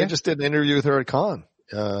 I mean, they just did an interview with her at Cannes.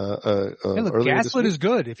 Look, Gaslit is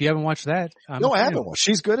good. If you haven't watched that. No, I haven't watched.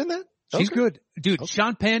 She's good in that? She's good. Dude,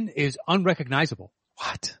 Sean Penn is unrecognizable.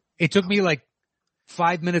 What? It took me like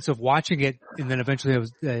 5 minutes of watching it, and then eventually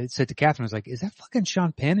I said to Catherine, I was like, is that fucking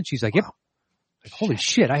Sean Penn? And she's like, yep. Like, holy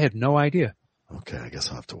shit, I had no idea. Okay, I guess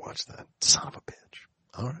I'll have to watch that. Son of a bitch.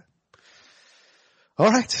 All right.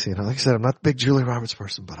 Like I said, I'm not a big Julia Roberts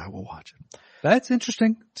person, but I will watch it. That's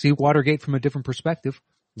interesting. See Watergate from a different perspective.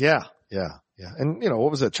 Yeah. And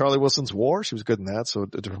what was that? Charlie Wilson's War? She was good in that, so a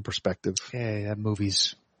different perspective. Yeah, that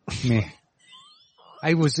movie's meh.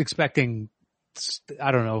 I was expecting,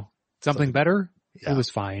 I don't know, something better. Yeah. It was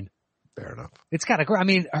fine. Fair enough. It's got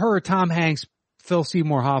her, Tom Hanks, Phil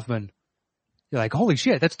Seymour Hoffman. You're like, holy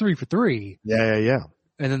shit, that's 3 for 3. Yeah.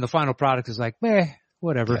 And then the final product is like,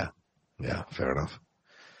 whatever. Yeah, fair enough.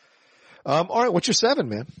 All right, what's your 7,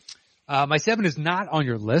 man? My 7 is not on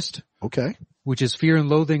your list. Okay. Which is Fear and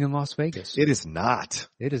Loathing in Las Vegas. It is not.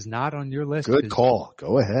 It is not on your list. Good call.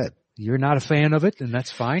 Go ahead. You're not a fan of it, and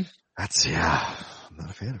that's fine. I'm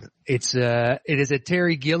not a fan of it. It is a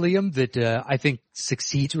Terry Gilliam that, I think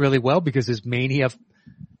succeeds really well because his mania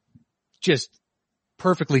just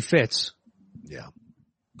perfectly fits. Yeah.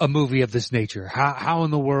 A movie of this nature. How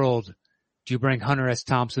in the world do you bring Hunter S.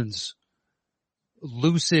 Thompson's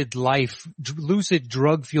lucid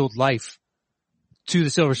drug-fueled life to the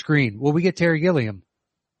silver screen? Well, we get Terry Gilliam.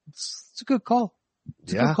 It's a good call.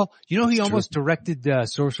 It's a good call. You know, he almost directed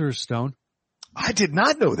Sorcerer's Stone. I did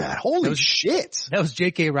not know that. Holy shit. That was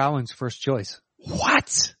J.K. Rowling's first choice.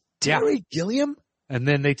 What? Terry Gilliam? And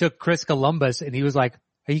then they took Chris Columbus and he was like,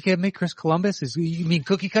 are you kidding me? Chris Columbus you mean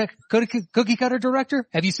cookie cutter director?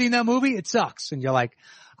 Have you seen that movie? It sucks. And you're like,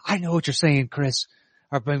 I know what you're saying, Chris,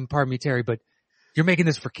 or pardon me, Terry, but you're making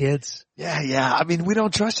this for kids. Yeah. I mean, we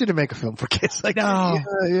don't trust you to make a film for kids. Like, no.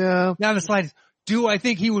 Yeah. Now the slide is, do I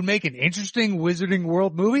think he would make an interesting Wizarding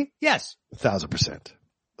World movie? Yes. 1,000%.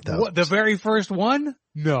 What, the very first one?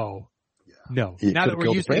 No. Yeah. No. Now that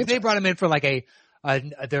we're used to it, if they brought him in for like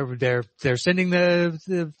they're sending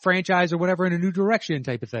the franchise or whatever in a new direction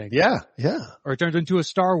type of thing. Yeah. Or it turns into a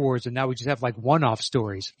Star Wars and now we just have like one-off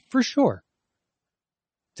stories. For sure.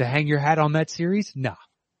 To hang your hat on that series? Nah.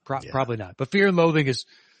 Probably not. But Fear and Loathing is,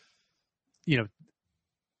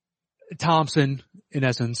 Thompson in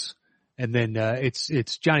essence. And then,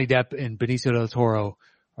 it's Johnny Depp and Benicio del Toro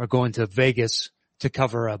are going to Vegas to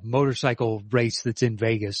cover a motorcycle race that's in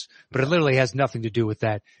Vegas, but it literally has nothing to do with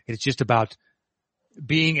that. It's just about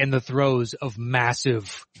being in the throes of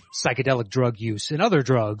massive psychedelic drug use and other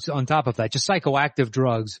drugs on top of that, just psychoactive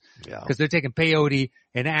drugs. Yeah. Cause they're taking peyote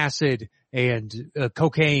and acid and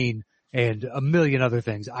cocaine and a million other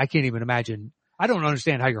things. I can't even imagine. I don't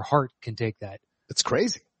understand how your heart can take that. It's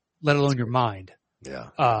crazy. Let alone your mind.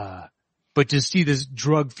 Yeah. But to see this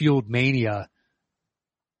drug fueled mania,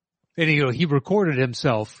 and he recorded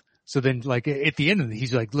himself. So then like at the end of it,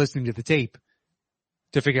 he's like listening to the tape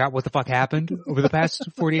to figure out what the fuck happened over the past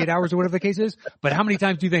 48 hours or whatever the case is. But how many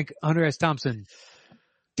times do you think Hunter S. Thompson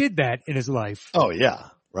did that in his life? Oh yeah.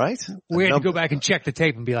 Right? We had to go back and check the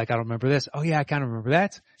tape and be like, I don't remember this. Oh yeah, I kind of remember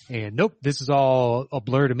that. And nope, this is all a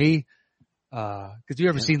blur to me. Cause you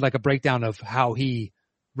ever seen like a breakdown of how he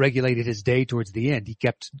regulated his day towards the end? He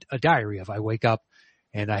kept a diary of I wake up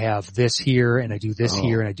and I have this here and I do this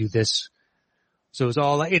here and I do this. So it's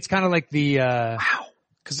all like, it's kind of like the,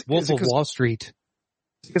 Wolf of Wall Street.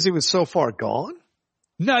 Because he was so far gone?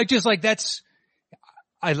 No, just like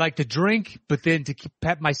I like to drink, but then to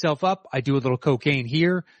pep myself up, I do a little cocaine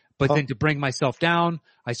here, but then to bring myself down,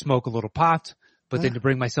 I smoke a little pot, but then to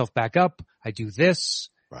bring myself back up, I do this.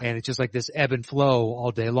 Right. And it's just like this ebb and flow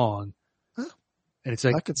all day long. And it's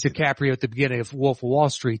like DiCaprio at the beginning of Wolf of Wall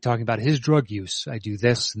Street talking about his drug use. I do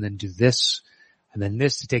this and then do this and then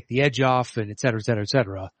this to take the edge off and et cetera, et cetera, et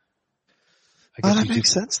cetera. That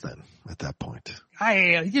makes sense then at that point.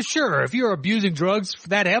 Yeah, sure. If you're abusing drugs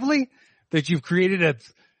that heavily that you've created a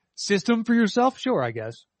system for yourself, sure, I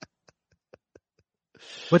guess.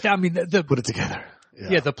 But I mean, put it together.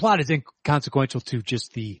 Yeah, the plot is inconsequential to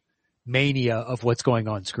just the mania of what's going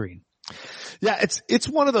on screen. Yeah, it's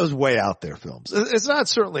one of those way out there films. It's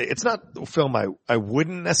not a film I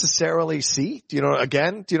wouldn't necessarily see. Do you know what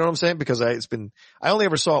I'm saying? Because I only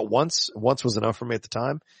ever saw it once. Once was enough for me at the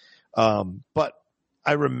time. But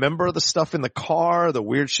I remember the stuff in the car, the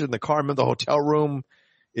weird shit in the car. I remember the hotel room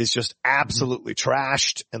is just absolutely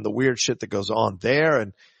trashed, and the weird shit that goes on there.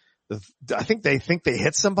 And I think they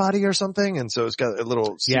hit somebody or something, and so it's got a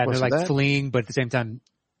little Yeah, they're like that. fleeing, but at the same time,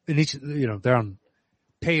 they're on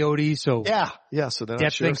peyote, so yeah. So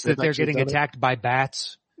Depp thinks that they're getting attacked by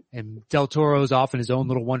bats, and Del Toro's off in his own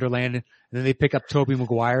little wonderland, and then they pick up Tobey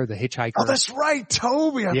Maguire, the hitchhiker. Oh, that's right,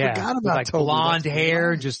 Toby. I forgot about like Toby. Blonde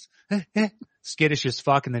hair, just skittish as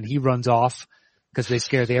fuck, and then he runs off because they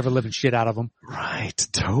scare the ever living shit out of him. Right,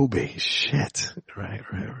 Toby. Shit. Right.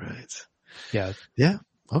 Yeah.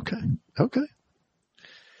 Okay.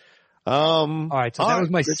 All right, so that was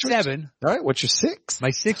my 7. All right, what's your 6? My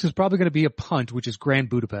 6 is probably going to be a punt, which is Grand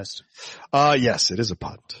Budapest. Yes, it is a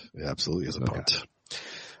punt. It absolutely is a punt.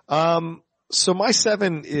 So my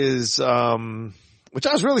 7 is, which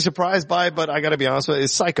I was really surprised by, but I gotta be honest with you,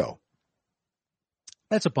 is Psycho.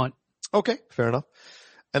 That's a punt. Okay, fair enough.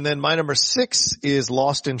 And then my number 6 is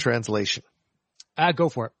Lost in Translation. Go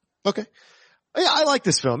for it. Okay. Yeah, I like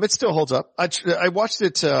this film. It still holds up. I watched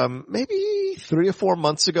it, maybe 3 or 4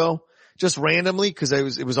 months ago, just randomly, because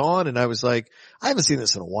it was on, and I was like, I haven't seen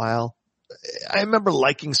this in a while. I remember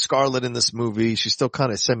liking Scarlett in this movie. She's still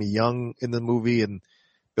kind of semi-young in the movie, and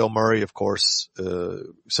Bill Murray, of course,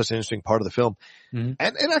 such an interesting part of the film. Mm-hmm.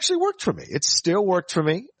 And it actually worked for me. It still worked for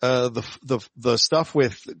me. The stuff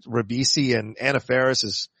with Ribisi and Anna Faris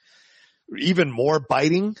is even more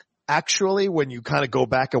biting, actually, when you kind of go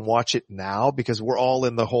back and watch it now, because we're all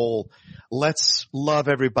in the whole, let's love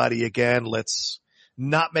everybody again. Let's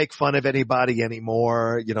not make fun of anybody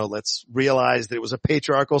anymore. Let's realize that it was a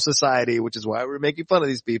patriarchal society, which is why we're making fun of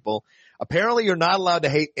these people. Apparently you're not allowed to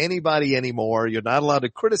hate anybody anymore. You're not allowed to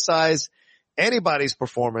criticize anybody's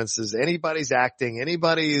performances, anybody's acting,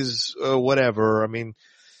 anybody's whatever. I mean,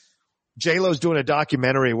 J-Lo's doing a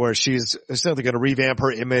documentary where she's essentially going to revamp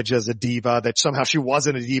her image as a diva, that somehow she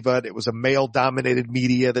wasn't a diva. It was a male-dominated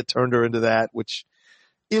media that turned her into that, which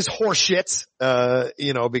is horseshit,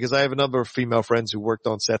 because I have a number of female friends who worked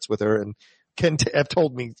on sets with her and have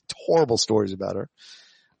told me horrible stories about her.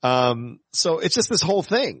 So it's just this whole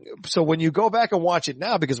thing. So when you go back and watch it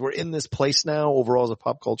now, because we're in this place now overall as a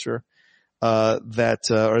pop culture, or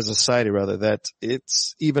as a society rather, that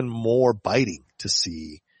it's even more biting to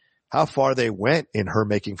see how far they went in her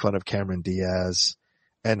making fun of Cameron Diaz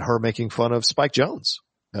and her making fun of Spike Jonze,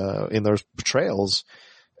 in those portrayals.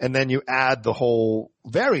 And then you add the whole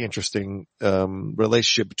very interesting,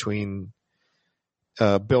 relationship between,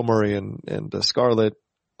 Bill Murray and Scarlett,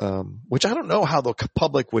 which I don't know how the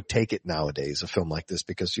public would take it nowadays, a film like this,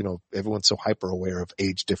 because, everyone's so hyper aware of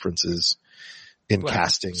age differences in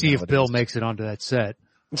casting. See nowadays. If Bill makes it onto that set.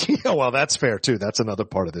 Yeah, well, that's fair too. That's another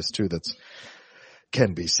part of this too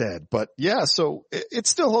can be said. But yeah, so it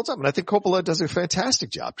still holds up. And I think Coppola does a fantastic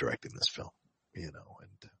job directing this film, and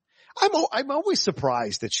I'm always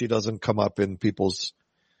surprised that she doesn't come up in people's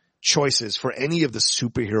choices for any of the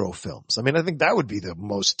superhero films. I mean, I think that would be the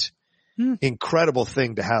most incredible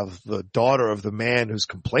thing, to have the daughter of the man who's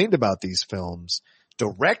complained about these films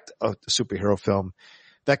direct a superhero film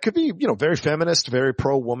that could be, very feminist, very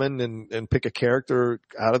pro-woman, and pick a character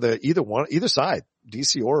out of either side,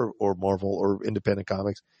 DC or Marvel or independent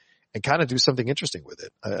comics, and kind of do something interesting with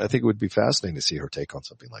it. I think it would be fascinating to see her take on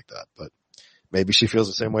something like that, but maybe she feels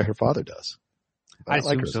the same way her father does. I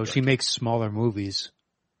assume so. She makes smaller movies.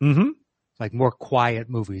 Mm-hmm. Like more quiet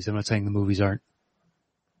movies. I'm not saying the movies aren't,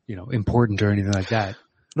 important or anything like that.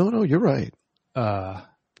 No, you're right.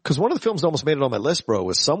 Cause one of the films that almost made it on my list, bro,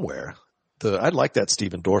 was Somewhere. I'd like that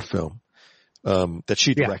Stephen Dorff film, that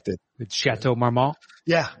she directed. It's Chateau Marmont.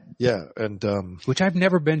 Yeah. And, which I've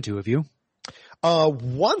never been to. Have you?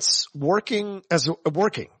 Once working,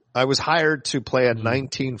 I was hired to play a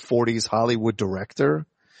 1940s Hollywood director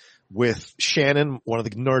with Shannon, one of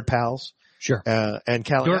the nerd pals. Sure. And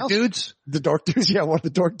Kalinowski. Dork dudes? The dork dudes. Yeah, one of the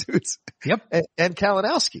dork dudes. Yep. And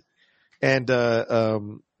Kalinowski. And,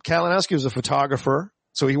 Kalinowski was a photographer.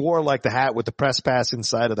 So he wore like the hat with the press pass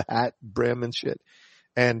inside of the hat brim and shit.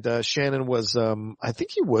 And, Shannon was, I think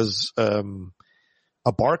he was,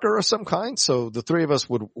 a barker of some kind. So the three of us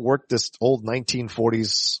would work this old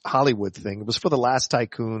 1940s Hollywood thing. It was for The Last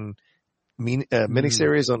Tycoon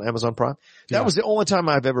miniseries on Amazon Prime. That was the only time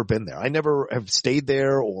I've ever been there. I never have stayed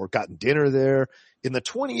there or gotten dinner there. In the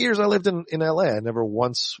 20 years I lived in LA, I never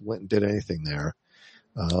once went and did anything there.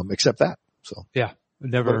 except that. So Yeah.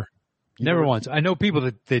 Never once. I know people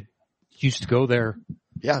that used to go there.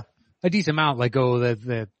 Yeah. A decent amount, like go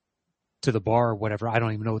to the bar or whatever. I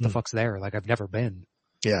don't even know what the fuck's there. Like I've never been.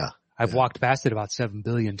 Yeah. I've walked past it about 7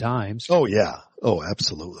 billion times. Oh yeah. Oh,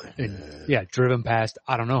 absolutely. And, driven past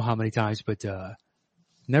I don't know how many times, but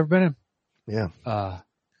never been in. Yeah.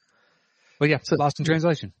 But yeah, Lost in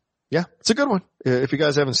Translation. Yeah, it's a good one. If you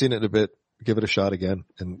guys haven't seen it in a bit, give it a shot again,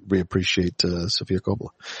 and we appreciate Sofia Coppola.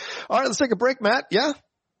 All right, let's take a break, Matt. Yeah?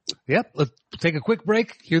 Yep. Let's take a quick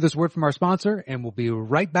break, hear this word from our sponsor, and we'll be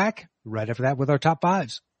right back right after that with our top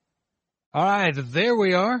fives. All right, there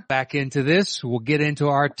we are. Back into this. We'll get into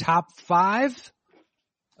our top five.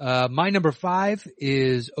 My number 5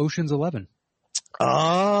 is Ocean's 11.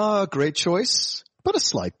 Great choice, but a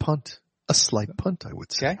slight punt. A slight punt, I would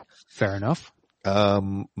say. Okay, fair enough.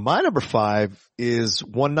 My number 5 is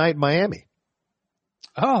One Night in Miami.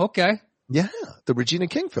 Oh, okay. Yeah, the Regina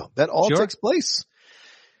King film. That all takes place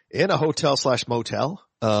in a hotel/motel.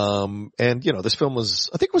 And this film was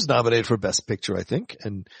nominated for Best Picture, I think,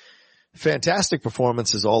 and fantastic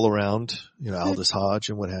performances all around, Aldous Hodge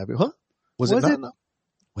and what have you. Huh? Was it not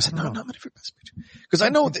nominated for Best Picture? Because I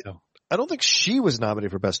don't think she was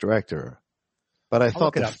nominated for Best Director, but I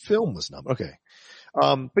thought the film was nominated. Okay.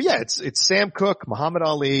 But yeah, it's Sam Cooke, Muhammad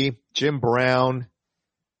Ali, Jim Brown,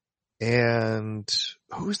 and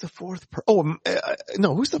who's the fourth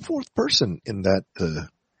who's the fourth person in that,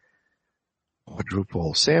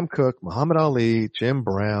 quadruple? Sam Cooke, Muhammad Ali, Jim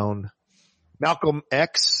Brown, Malcolm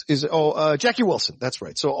X Jackie Wilson. That's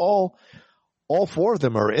right. So all 4 of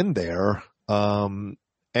them are in there. And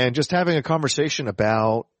just having a conversation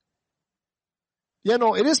about,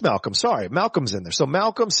 it is Malcolm. Sorry. Malcolm's in there. So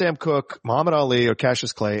Malcolm, Sam Cooke, Muhammad Ali or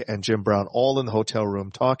Cassius Clay and Jim Brown all in the hotel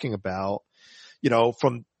room talking about,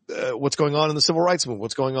 from what's going on in the civil rights movement,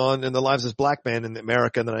 what's going on in the lives of black men in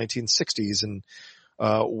America in the 1960s. And,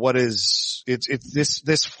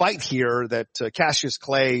 this fight here that Cassius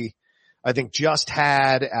Clay, I think, just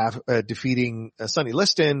had defeating Sonny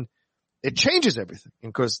Liston. It changes everything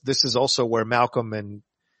because this is also where Malcolm and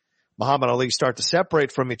Muhammad Ali start to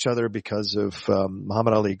separate from each other because of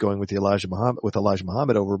Muhammad Ali going with Elijah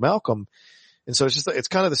Muhammad over Malcolm. And so it's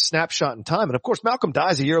kind of the snapshot in time. And of course, Malcolm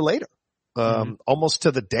dies a year later, almost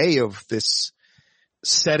to the day of this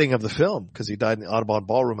setting of the film, because he died in the Audubon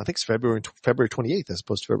Ballroom. I think it's February 28th as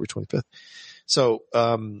opposed to February 25th. So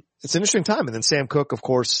it's an interesting time. And then Sam Cooke, of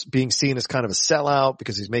course, being seen as kind of a sellout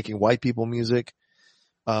because he's making white people music.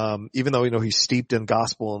 Even though, he's steeped in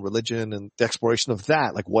gospel and religion and the exploration of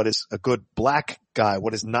that, like what is a good black guy,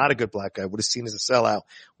 what is not a good black guy, what is seen as a sellout,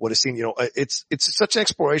 what is seen, it's such an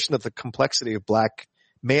exploration of the complexity of black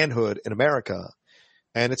manhood in America.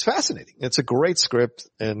 And it's fascinating. It's a great script,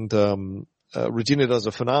 and Regina does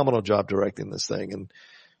a phenomenal job directing this thing. And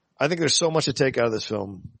I think there's so much to take out of this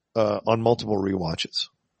film, on multiple rewatches.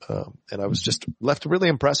 And I was just left really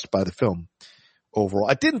impressed by the film overall.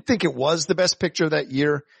 I didn't think it was the best picture that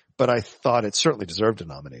year, but I thought it certainly deserved a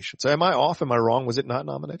nomination. So am I off? Am I wrong? Was it not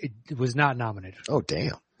nominated? It was not nominated. Oh,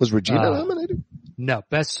 damn. Was Regina nominated? No.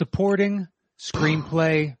 Best supporting,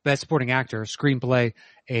 screenplay, best supporting actor, screenplay,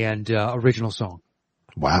 and original song.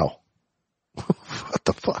 Wow. What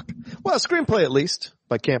the fuck? Well, screenplay at least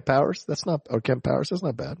by Kemp Powers. That's not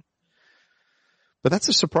bad. But that's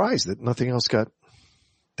a surprise that nothing else got.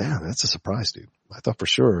 Damn, that's a surprise, dude. I thought for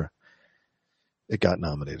sure it got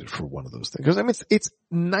nominated for one of those things. Because I mean, it's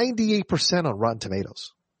 98% on Rotten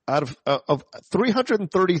Tomatoes out of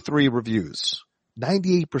 333 reviews.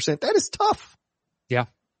 98%. That is tough. Yeah.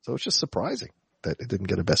 So it's just surprising that it didn't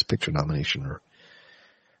get a Best Picture nomination or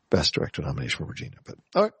Best Director nomination for Regina. But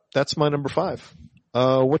all right, that's my number 5.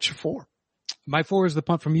 What's your 4? My 4 is the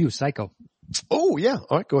punt from you, Psycho. Oh yeah.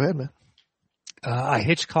 All right, go ahead, man. A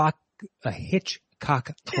Hitchcock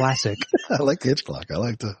classic. I like the Hitchcock. I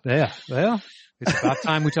like the. Yeah. Well, it's about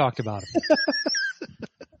time we talked about it.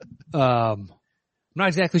 I'm not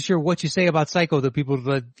exactly sure what you say about Psycho that people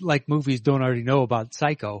that like movies don't already know about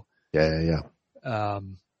Psycho. Yeah. I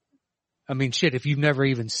mean, shit, if you've never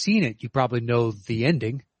even seen it, you probably know the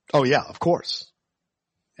ending. Oh yeah, of course.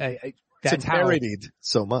 That's parodied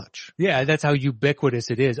so much. Yeah, that's how ubiquitous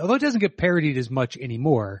it is. Although it doesn't get parodied as much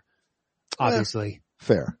anymore, obviously.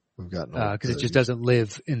 Fair. We've gotten because it just doesn't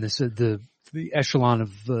live in the echelon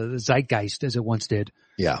of the zeitgeist as it once did.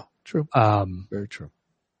 Yeah, true. Very true.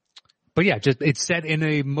 But yeah, it's set in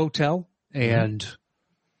a motel, and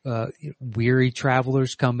weary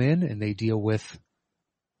travelers come in and they deal with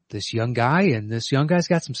this young guy, and this young guy's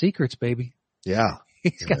got some secrets, baby. Yeah.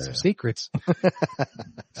 He's got some secrets.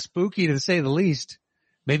 Spooky to say the least.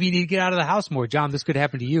 Maybe you need to get out of the house more. John, this could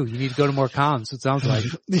happen to you. You need to go to more cons, it sounds like.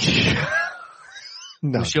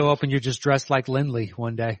 No. You show up and you're just dressed like Lindley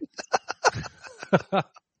one day.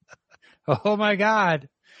 Oh my God.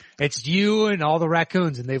 It's you and all the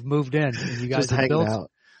raccoons and they've moved in and you guys Just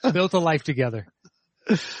have built a life together.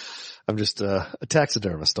 I'm just a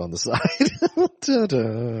taxidermist on the side.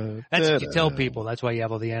 That's what you tell people. That's why you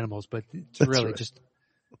have all the animals, but it's That's really right. just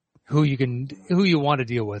who you want to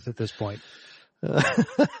deal with at this point. I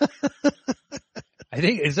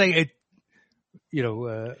think it's like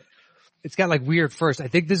it's got like weird first. I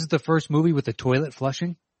think this is the first movie with the toilet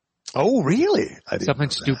flushing. Oh, really? I didn't Something know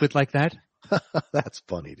that. stupid like that. That's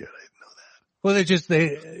funny, dude. I didn't know that. Well,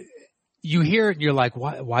 you hear it and you're like,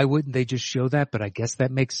 why wouldn't they just show that? But I guess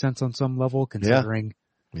that makes sense on some level considering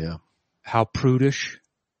Yeah. how prudish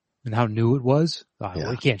and how new it was.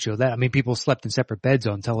 Yeah. We can't show that. I mean, people slept in separate beds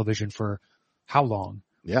on television for how long?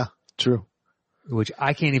 Yeah. True. Which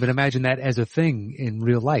I can't even imagine that as a thing in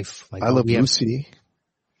real life. Like I Love Lucy.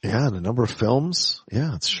 Yeah, and a number of films.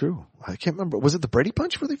 Yeah, it's true. I can't remember. Was it the Brady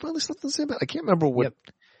Bunch where they finally slept in the same bed? I can't remember what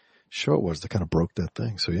show it was that kind of broke that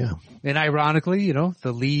thing. So yeah. And ironically,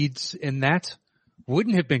 the leads in that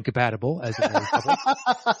wouldn't have been compatible as a married couple.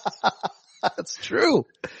 That's true.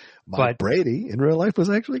 Mike Brady in real life was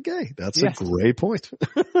actually gay. That's a great point.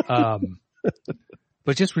 But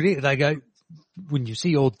just really, when you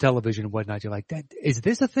see old television and whatnot, you're like, is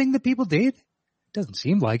this a thing that people did? Doesn't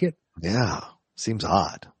seem like it. Yeah. Seems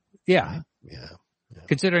odd. Yeah. Yeah.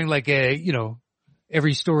 Considering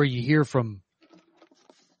every story you hear from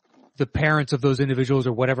the parents of those individuals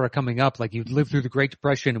or whatever are coming up, like you lived through the Great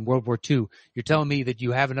Depression and World War II, you're telling me that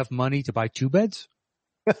you have enough money to buy 2 beds?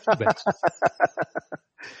 2 beds.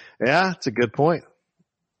 Yeah, it's a good point.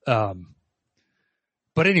 But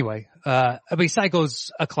anyway,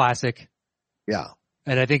 Psycho's a classic. Yeah.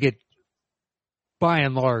 And I think it, by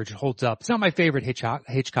and large, holds up. It's not my favorite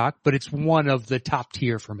Hitchcock, but it's one of the top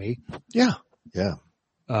tier for me. Yeah. Yeah.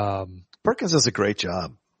 Perkins does a great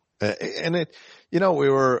job. And it, we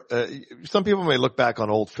were, some people may look back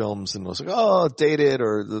on old films and was like, oh, dated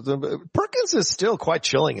Perkins is still quite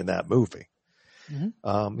chilling in that movie.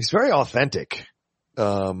 Mm-hmm. He's very authentic,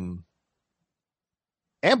 and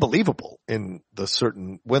believable in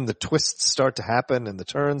when the twists start to happen and the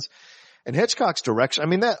turns. And Hitchcock's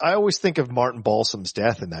direction, I always think of Martin Balsam's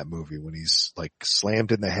death in that movie when he's like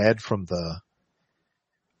slammed in the head from the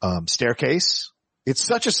staircase. It's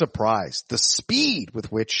such a surprise. The speed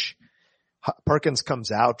with which Perkins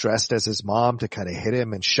comes out dressed as his mom to kind of hit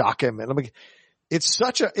him and shock him. And it's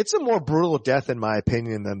a more brutal death in my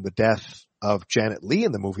opinion than the death of Janet Leigh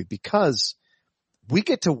in the movie, because we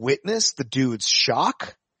get to witness the dude's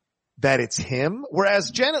shock that it's him, whereas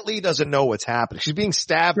Janet Leigh doesn't know what's happening. She's being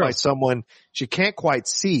stabbed by someone she can't quite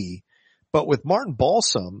see. But with Martin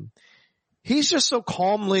Balsam, he's just so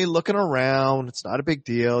calmly looking around. It's not a big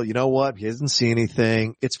deal. You know what? He doesn't see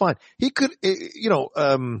anything. It's fine. He could,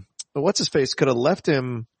 what's his face could have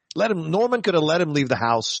Norman could have let him leave the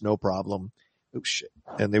house. No problem. Oh shit.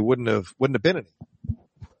 And they wouldn't have been any.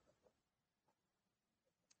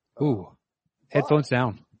 Ooh. Headphones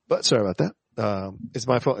down. But sorry about that. Is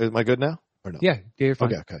my phone, am I good now or no? Yeah, you're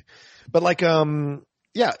fine. Okay. But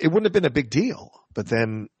it wouldn't have been a big deal. But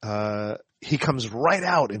then, he comes right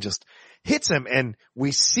out and just hits him, and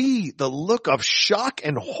we see the look of shock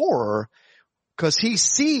and horror because he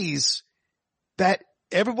sees that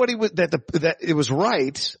everybody was, that it was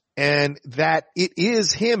right and that it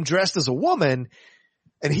is him dressed as a woman.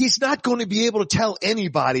 And he's not going to be able to tell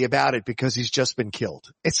anybody about it because he's just been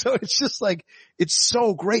killed. And so it's just like, it's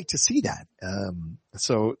so great to see that.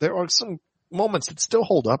 So there are some moments that still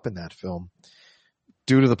hold up in that film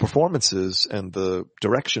due to the performances and the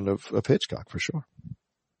direction of Hitchcock for sure.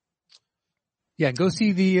 Yeah, go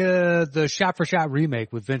see the shot for shot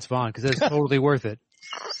remake with Vince Vaughn because that's totally worth it.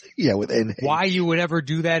 Yeah, why you would ever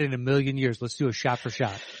do that in a million years? Let's do a shot for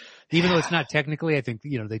shot. Even though it's not technically, I think,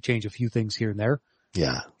 they change a few things here and there.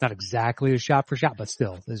 Yeah. Not exactly a shot for shot, but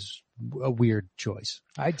still, this is a weird choice.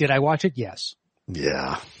 Did I watch it? Yes.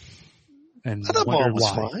 Yeah. And I thought Vaughn was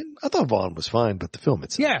fine. I thought Vaughn was fine, but the film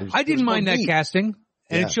itself. Yeah, I didn't mind that casting.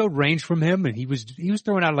 And it showed range from him, and he was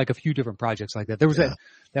throwing out like a few different projects like that. There was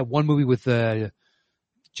that one movie with Janine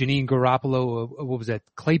Garoppolo, what was that?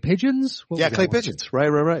 Clay Pigeons? Clay Pigeons.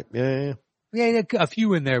 Right. Yeah. Yeah, a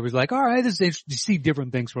few in there was like, all right, you see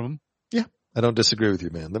different things from him. Yeah. I don't disagree with you,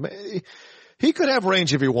 man. He could have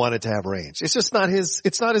range if he wanted to have range. It's just not his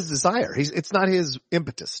desire. It's not his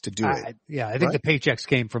impetus to do it. I think the paychecks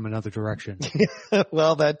came from another direction.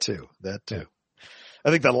 Well, that too.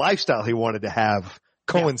 I think the lifestyle he wanted to have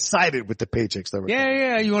coincided with the paychecks that were.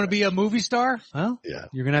 Yeah. You want to be a movie star? Well, Yeah.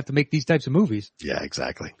 you're going to have to make these types of movies. Yeah,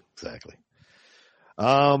 exactly.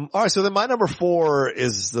 All right. So then my number 4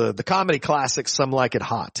 is the comedy classic, Some Like It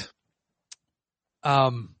Hot.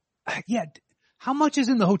 Yeah. How much is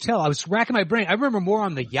in the hotel? I was racking my brain. I remember more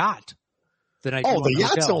on the yacht than I do on the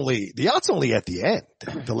hotel. The yacht's only at the end,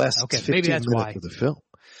 the last 15 maybe that's minutes why. of the film.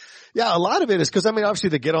 Yeah, a lot of it is because, I mean, obviously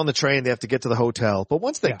they get on the train, they have to get to the hotel. But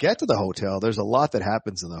once they get to the hotel, there's a lot that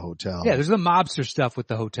happens in the hotel. Yeah, there's the mobster stuff with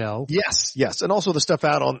the hotel. Yes. And also the stuff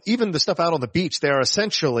out on the beach, they're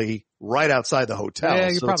essentially right outside the hotel. Yeah,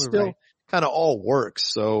 you're so probably it still right. kind of all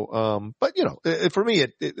works. So, but you know, for me,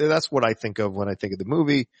 that's what I think of when I think of the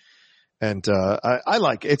movie. And, I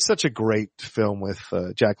like, it's such a great film with,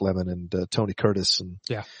 Jack Lemmon and, Tony Curtis. And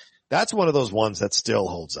yeah, that's one of those ones that still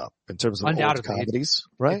holds up in terms of old comedies,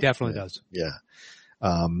 right? It definitely does. Yeah.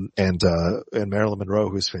 And Marilyn Monroe,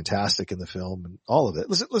 who's fantastic in the film and all of it.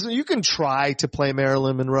 Listen, you can try to play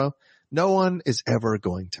Marilyn Monroe. No one is ever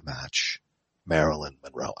going to match Marilyn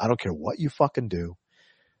Monroe. I don't care what you fucking do.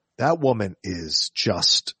 That woman is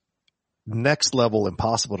just next level,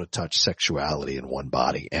 impossible to touch sexuality in one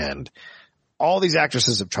body. And all these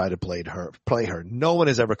actresses have tried to play her. No one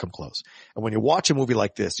has ever come close. And when you watch a movie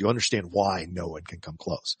like this, you understand why no one can come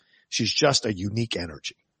close. She's just a unique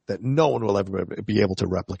energy that no one will ever be able to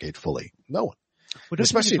replicate fully. No one.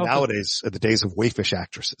 Especially nowadays, at the days of waifish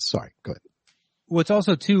actresses. Sorry, go ahead. Well, it's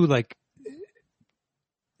also too, like,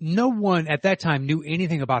 no one at that time knew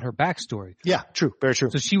anything about her backstory. Yeah, true. Very true.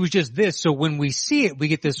 So she was just this. So when we see it, we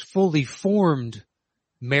get this fully formed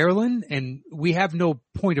Marilyn, and we have no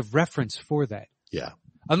point of reference for that. Yeah.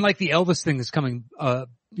 Unlike the Elvis thing that's coming,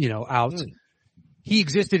 out. He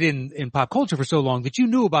existed in pop culture for so long that you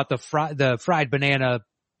knew about the fried banana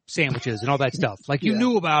sandwiches and all that stuff. Like you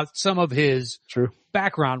knew about some of his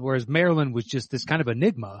background, whereas Marilyn was just this kind of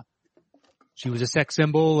enigma. She was a sex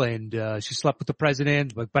symbol and, she slept with the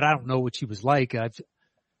president, but I don't know what she was like. I've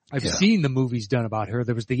seen the movies done about her.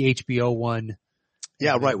 There was the HBO one.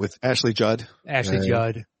 Yeah, right. With Ashley Judd.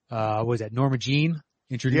 Judd. What was that? Norma Jean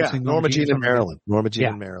introducing Norma Jean in Maryland. Norma Jean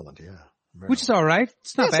in Maryland. Yeah. Maryland. Which is all right.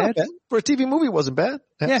 It's not bad. For a TV movie, it wasn't bad.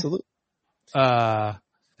 Absolutely. And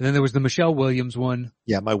then there was the Michelle Williams one.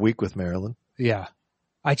 Yeah. My Week with Marilyn. Yeah.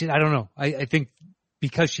 I don't know. I think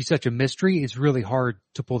because she's such a mystery, it's really hard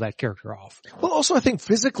to pull that character off. Well, also I think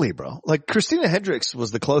physically, bro, like Christina Hendricks was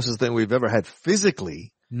the closest thing we've ever had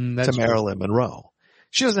physically to Marilyn Monroe.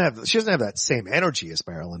 She doesn't have that same energy as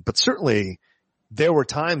Marilyn, but certainly there were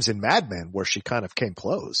times in Mad Men where she kind of came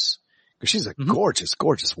close because she's a gorgeous,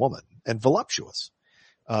 gorgeous woman and voluptuous.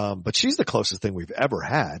 But she's the closest thing we've ever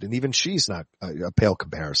had. And even she's not a pale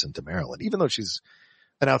comparison to Marilyn, even though she's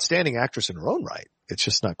an outstanding actress in her own right. It's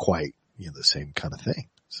just not quite, the same kind of thing.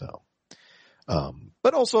 So,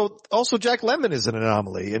 but also Jack Lemmon is an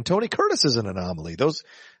anomaly and Tony Curtis is an anomaly.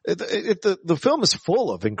 The film is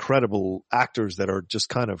full of incredible actors that are just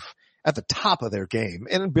kind of at the top of their game,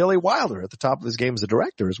 and Billy Wilder at the top of his game as a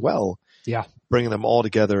director as well. Yeah. Bringing them all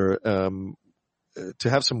together, to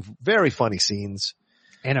have some very funny scenes.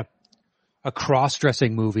 And a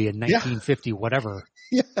cross-dressing movie in 1950, whatever.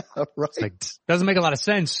 Yeah, right. Doesn't make a lot of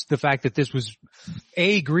sense, the fact that this was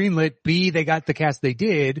A, greenlit, B, they got the cast they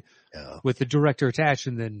did with the director attached,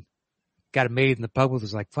 and then got it made, and the public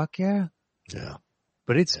was like, fuck yeah. Yeah.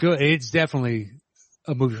 But it's good. It's definitely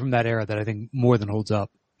a movie from that era that I think more than holds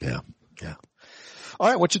up. Yeah. Yeah. All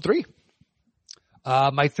right. What's your 3?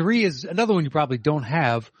 My 3 is another one you probably don't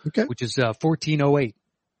have, which is 1408.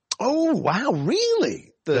 Oh, wow.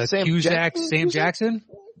 Really? The Cusack, Sam Jackson?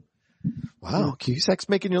 Wow. Cusack's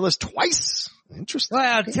making your list twice. Interesting.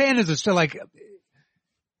 Well, 10 is still like,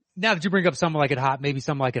 now that you bring up Something Like It Hot, maybe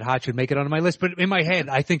Something Like It Hot should make it onto my list, but in my head,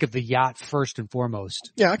 I think of the yacht first and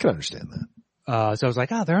foremost. Yeah, I can understand that. So I was like,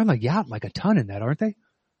 they're on the yacht like a ton in that, aren't they?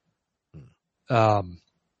 But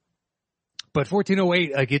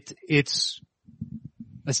 1408, like it's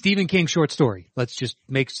a Stephen King short story. Let's just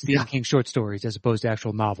make Stephen King short stories as opposed to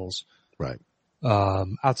actual novels. Right.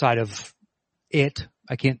 Outside of it,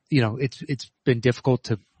 I can't, it's been difficult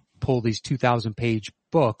to pull these 2,000 page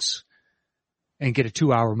books and get a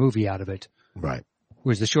 2-hour movie out of it. Right.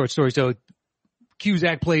 Whereas the short story, so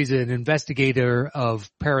Cusack plays an investigator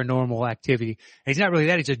of paranormal activity. And he's not really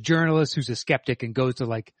that. He's a journalist who's a skeptic and goes to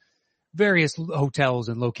like various hotels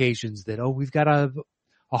and locations that, we've got a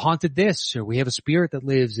haunted this, or we have a spirit that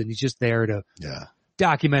lives, and he's just there to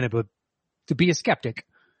document it, but to be a skeptic.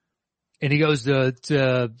 And he goes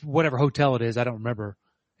to whatever hotel it is, I don't remember.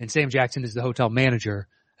 And Sam Jackson is the hotel manager,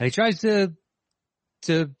 and he tries to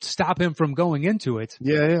stop him from going into it.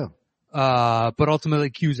 Yeah, But ultimately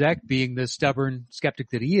Cusack, being the stubborn skeptic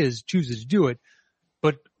that he is, chooses to do it.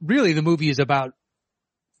 But really the movie is about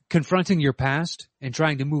confronting your past and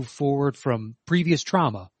trying to move forward from previous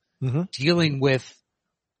trauma, dealing with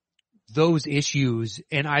those issues,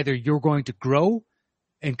 and either you're going to grow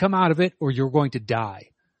and come out of it or you're going to die.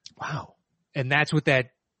 Wow. And that's what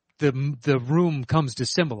the room comes to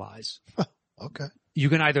symbolize. Okay. You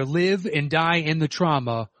can either live and die in the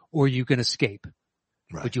trauma or you can escape.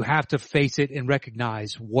 Right. But you have to face it and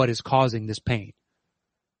recognize what is causing this pain.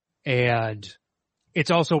 And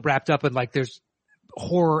it's also wrapped up in like there's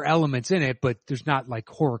horror elements in it, but there's not like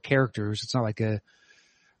horror characters. It's not like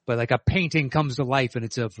but like a painting comes to life and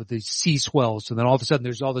it's of the sea swells, and then all of a sudden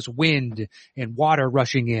there's all this wind and water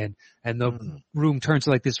rushing in, and the room turns to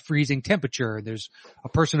like this freezing temperature, and there's a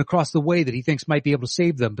person across the way that he thinks might be able to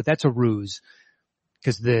save them, but that's a ruse.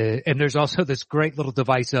 And there's also this great little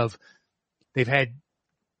device of they've had,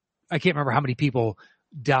 I can't remember how many people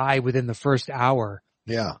die within the first hour.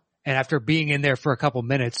 Yeah. And after being in there for a couple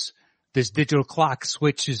minutes, this digital clock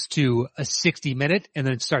switches to a 60-minute and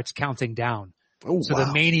then it starts counting down. Oh, so wow.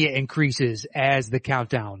 the mania increases as the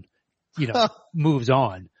countdown, moves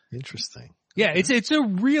on. Interesting. Yeah, it's a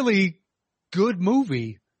really good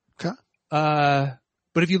movie. Okay. But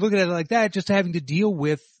if you look at it like that, just having to deal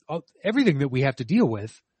with everything that we have to deal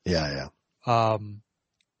with. Yeah. And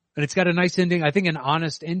it's got a nice ending, I think an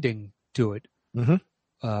honest ending to it.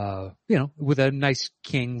 With a nice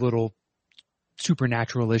King little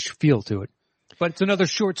supernatural-ish feel to it. But it's another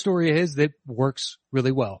short story of his that works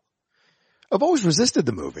really well. I've always resisted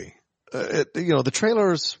the movie. The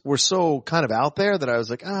trailers were so kind of out there that I was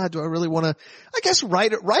like, do I really want to? I guess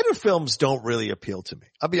writer films don't really appeal to me.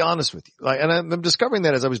 I'll be honest with you. And I'm discovering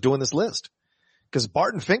that as I was doing this list, because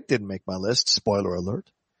Barton Fink didn't make my list. Spoiler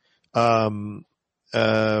alert.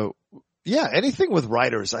 Anything with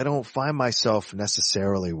writers, I don't find myself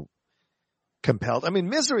necessarily compelled. I mean,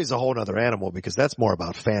 Misery is a whole other animal because that's more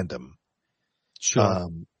about fandom. Sure.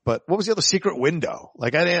 But what was the other? Secret Window?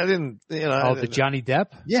 Like I didn't, the Johnny Depp?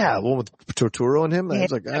 Yeah, the one with Turturro and him. I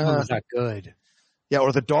was like, that one was not good. Yeah,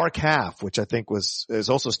 or The Dark Half, which I think is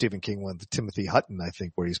also Stephen King one, the Timothy Hutton, I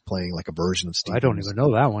think, where he's playing like a version of Stephen. I don't even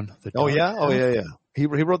know that one. Yeah. He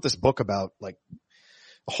wrote this book about like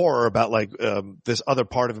horror about like this other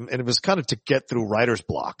part of him, and it was kind of to get through writer's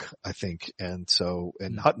block, I think. And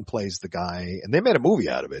Hutton plays the guy, and they made a movie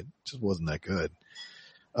out of it. It just wasn't that good.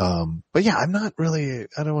 But yeah, I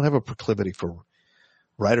don't have a proclivity for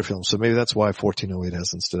writer films, so maybe that's why 1408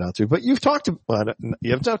 hasn't stood out to you. But you haven't talked about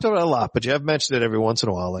it a lot, but you have mentioned it every once in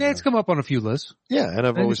a while. Yeah, it's come up on a few lists. Yeah, and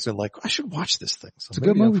I've always been like, I should watch this thing. So it's a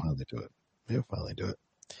good movie. I'll finally do it.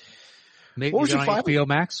 Maybe what was your HBO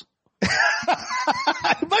Max?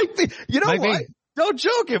 It might be. You know what? Don't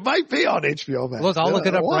joke. It might be on HBO Max. Look, I'll look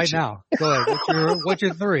it up right now. Go ahead. What's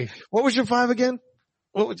your 3? What was your 5 again?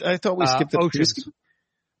 I thought we skipped it. Oceans.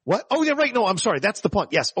 What? Oh, yeah, right. No, I'm sorry. That's the point.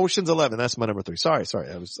 Yes, Ocean's 11. That's my number 3. Sorry.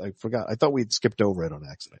 I forgot. I thought we'd skipped over it on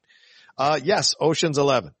accident. Yes, Ocean's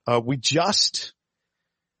 11. We just,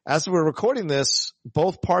 as we're recording this,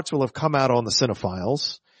 both parts will have come out on the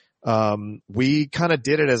Cinephiles. We kind of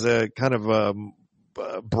did it as a kind of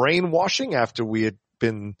brainwashing after we had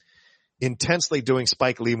been intensely doing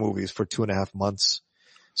Spike Lee movies for 2.5 months.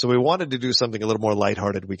 So we wanted to do something a little more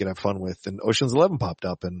lighthearted we could have fun with, and Ocean's 11 popped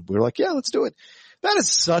up, and we were like, yeah, let's do it. That is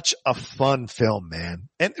such a fun film, man.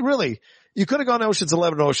 And really, you could have gone Ocean's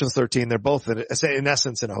 11 or Ocean's 13. They're both in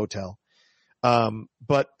essence in a hotel.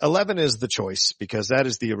 But 11 is the choice because that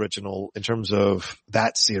is the original in terms of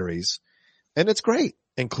that series. And it's great.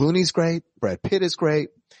 And Clooney's great. Brad Pitt is great.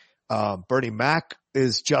 Bernie Mac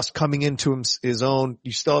is just coming into his own.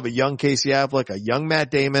 You still have a young Casey Affleck, a young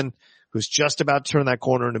Matt Damon, who's just about to turn that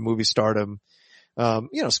corner into movie stardom.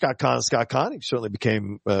 Scott Conn, he certainly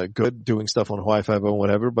became, good doing stuff on Hawaii Five-0 and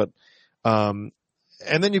whatever, but, and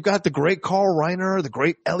then you've got the great Carl Reiner, the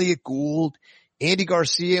great Elliot Gould, Andy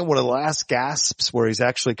Garcia in one of the last gasps where he's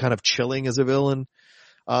actually kind of chilling as a villain.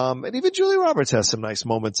 And even Julia Roberts has some nice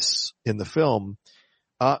moments in the film.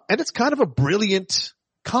 And it's kind of a brilliant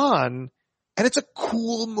con, and it's a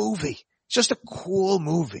cool movie. It's just a cool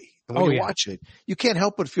movie. And when you watch it, you can't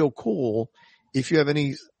help but feel cool if you have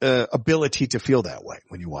any ability to feel that way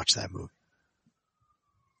when you watch that movie.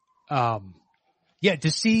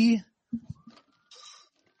 To see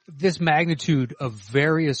this magnitude of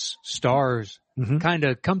various stars kind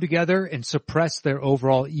of come together and suppress their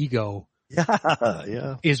overall ego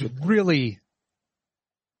is really,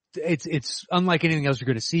 it's unlike anything else you're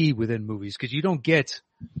going to see within movies, because you don't get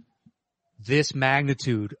this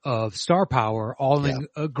magnitude of star power all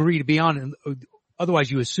agree to be on otherwise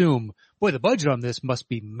you assume, boy, the budget on this must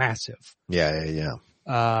be massive. Yeah.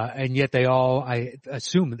 And yet they all, I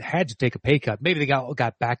assume, had to take a pay cut. Maybe they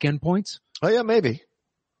got back end points. Oh yeah, maybe.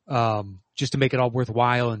 Just to make it all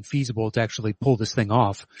worthwhile and feasible to actually pull this thing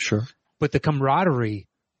off. Sure. But the camaraderie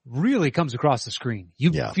really comes across the screen.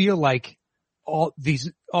 You feel like all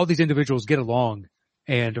these individuals get along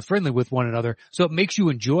and are friendly with one another. So it makes you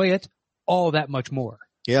enjoy it all that much more.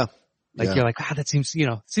 Yeah. You're like, that seems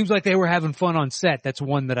like they were having fun on set. That's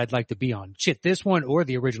one that I'd like to be on. Shit, this one or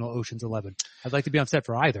the original Ocean's 11. I'd like to be on set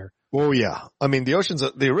for either. Well, yeah. I mean, the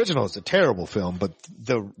original is a terrible film, but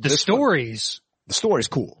the story's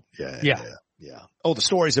cool. Yeah. Oh, the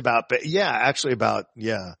story's about,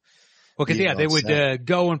 Well, cause they would,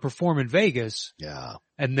 go and perform in Vegas. Yeah.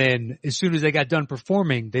 And then as soon as they got done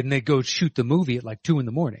performing, then they'd go shoot the movie at like 2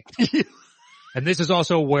 a.m. And this is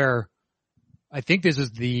also where I think this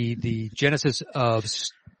is the genesis of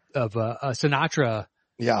Sinatra.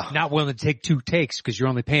 Yeah. Not willing to take 2 takes because you're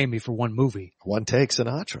only paying me for 1 movie. 1 take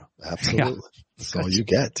Absolutely. Yeah. That's all you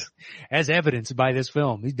get. As evidenced by this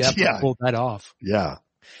film. He definitely pulled that off. Yeah.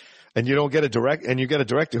 And you get a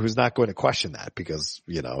director who's not going to question that because,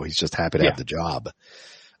 he's just happy to have the job.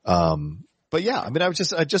 But yeah, I mean, I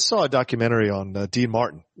just saw a documentary on Dean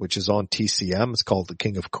Martin, which is on TCM. It's called The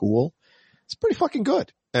King of Cool. It's pretty fucking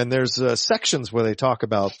good. And there's sections where they talk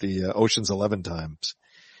about the Ocean's 11 times.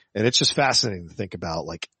 And it's just fascinating to think about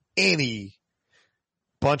like any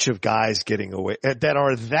bunch of guys getting away that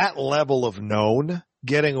are that level of known,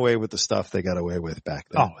 getting away with the stuff they got away with back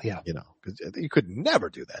then. Oh yeah. Cause you could never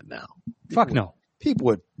do that now. No. People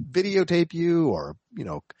would videotape you or,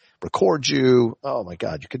 record you. Oh my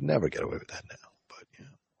God. You could never get away with that now, but yeah.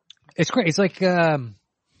 It's great. It's like, in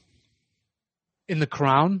The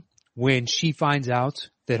Crown when she finds out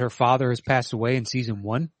that her father has passed away in season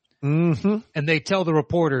 1. Mm-hmm. And they tell the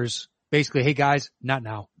reporters basically, hey guys, not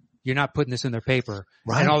now. You're not putting this in their paper.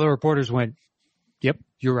 Right. And all the reporters went, yep,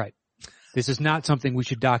 you're right. This is not something we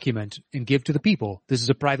should document and give to the people. This is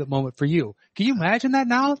a private moment for you. Can you imagine that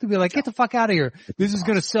now? To be like, get the fuck out of here. This is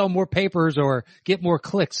going to sell more papers or get more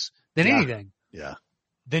clicks than anything. Yeah.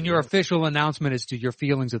 Than your official announcement as to your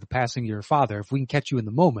feelings of the passing of your father. If we can catch you in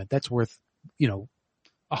the moment, that's worth,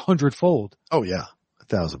 100-fold. Oh yeah.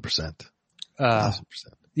 1,000%. 1,000%.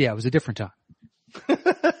 Yeah, it was a different time.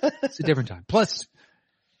 It's a different time. Plus,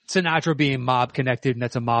 Sinatra being mob connected, and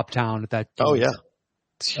that's a mob town at that time. Oh yeah.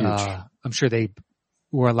 It's huge. I'm sure they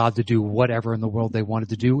were allowed to do whatever in the world they wanted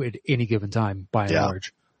to do at any given time, by and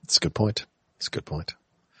large. That's a good point.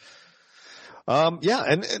 Yeah,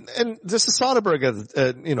 and this is Soderbergh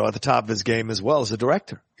at the top of his game as well as a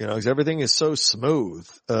director. Because everything is so smooth.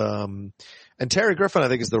 And Terry Griffin, I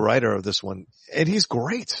think, is the writer of this one, and he's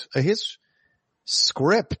great. His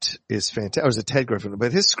script is fantastic. Or was it Ted Griffin?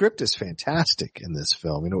 But his script is fantastic in this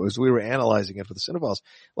film. As we were analyzing it for the Cinephiles,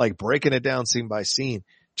 like breaking it down scene by scene,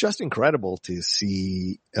 just incredible to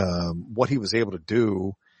see what he was able to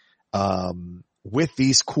do with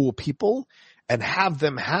these cool people and have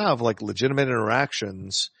them have like legitimate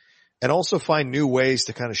interactions and also find new ways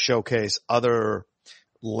to kind of showcase other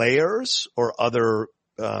layers or other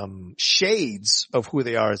shades of who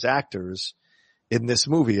they are as actors in this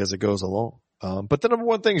movie as it goes along. But the number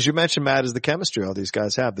one thing, as you mentioned, Matt, is the chemistry all these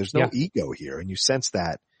guys have. There's no ego here, and you sense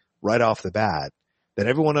that right off the bat, that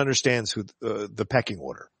everyone understands who the pecking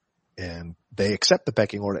order, and they accept the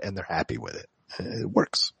pecking order, and they're happy with it. It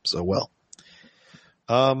works so well.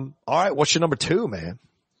 All right, what's your number 2, man?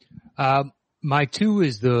 My 2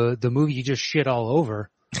 is the movie you just shit all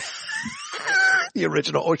over. The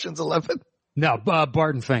original Ocean's 11? No,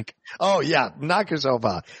 Barton Fink. Oh yeah, knock yourself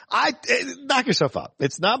out. Knock yourself out.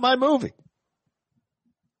 It's not my movie.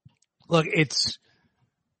 Look, it's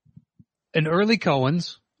an early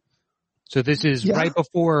Coens. So this is right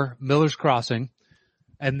before Miller's Crossing.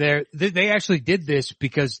 And they actually did this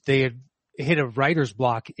because they had hit a writer's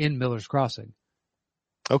block in Miller's Crossing.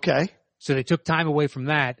 Okay. So they took time away from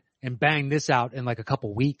that and banged this out in like a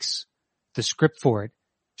couple weeks, the script for it.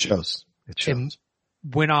 It shows. And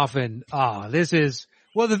went off and,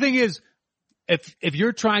 the thing is, if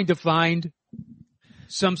you're trying to find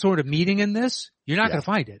some sort of meaning in this, you're not going to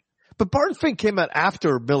find it. But Barton Fink came out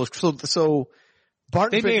after Miller's, so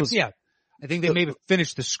Barton Fink was, I think they may have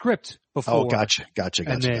finished the script before. Oh, gotcha.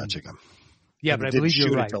 Yeah, but I believe you're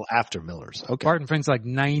right. Until after Miller's. Okay. Barton Fink's like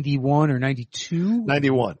 91 or 92?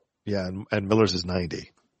 91. Yeah, and Miller's is 90.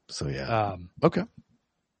 So yeah. Okay.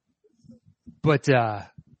 But,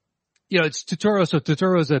 it's Turturro. So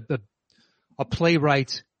Turturro's a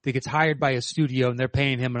playwright that gets hired by a studio and they're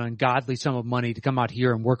paying him an ungodly sum of money to come out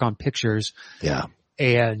here and work on pictures. Yeah.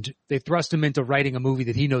 and they thrust him into writing a movie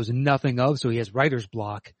that he knows nothing of, so he has writer's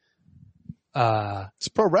block. It's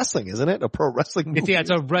pro wrestling, isn't it? A pro wrestling movie. It's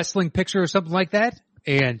a wrestling picture or something like that.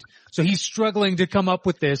 And so he's struggling to come up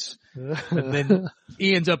with this. And then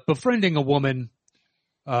he ends up befriending a woman,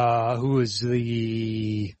 who is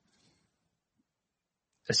the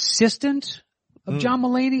assistant of John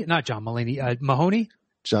Mulaney. Not John Mulaney, Mahoney.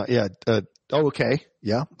 John, yeah. Okay.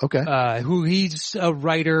 Yeah. Okay. Who he's a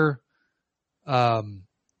writer,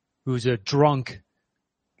 who's a drunk.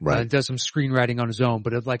 Right. Does some screenwriting on his own,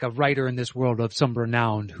 but like a writer in this world of some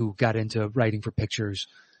renown who got into writing for pictures.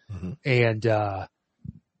 Mm-hmm. And,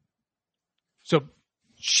 so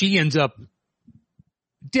she ends up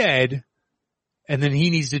dead, and then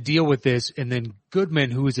he needs to deal with this, and then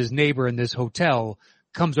Goodman, who is his neighbor in this hotel,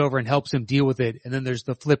 comes over and helps him deal with it, and then there's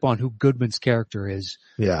the flip on who Goodman's character is.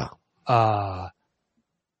 Yeah. But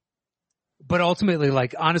ultimately,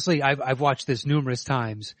 like, honestly, I've watched this numerous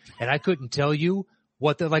times, and I couldn't tell you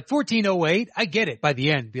what the, like, 1408, I get it by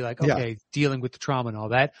the end, be like, okay, dealing with the trauma and all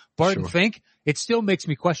that. Barton Fink, it still makes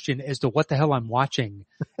me question as to what the hell I'm watching,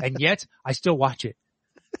 and yet I still watch it.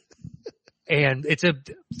 And it's a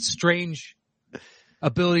strange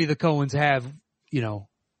ability the Coens have, you know.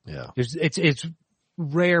 Yeah. It's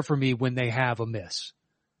rare for me when they have a miss.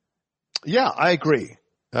 Yeah, I agree.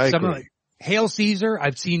 Like Hail Caesar,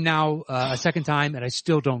 I've seen now a second time, and I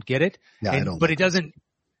still don't get it. Yeah, I don't. But it doesn't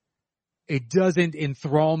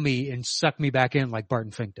enthrall me and suck me back in like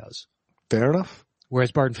Barton Fink does. Fair enough.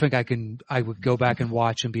 Whereas Barton Fink, I would go back and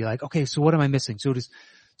watch and be like, okay, so what am I missing? So does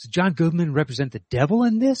John Goodman represent the devil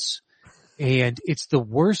in this? And it's the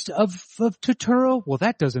worst of Turturro? Well,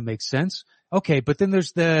 that doesn't make sense. Okay, but then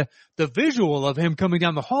there's the visual of him coming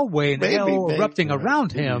down the hallway and hell erupting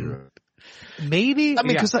around him. Maybe? I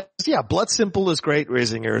mean, because, Blood Simple is great.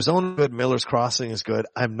 Raising Arizona good. Miller's Crossing is good.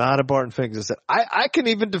 I'm not a Barton Fink. I can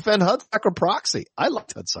even defend Hudsucker Proxy. I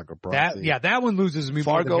liked Hudsucker Proxy. That one loses me.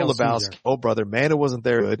 Fargo, Lebowski. Oh, brother. Mana wasn't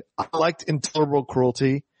there good. I liked Intolerable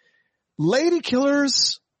Cruelty. Lady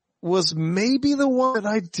Killers was maybe the one that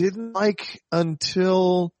I didn't like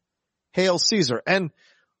until Hail Caesar. And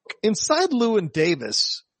Inside Llewyn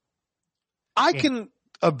Davis, I can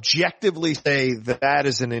objectively say that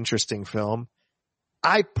is an interesting film.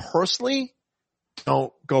 I personally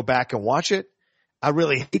don't go back and watch it. I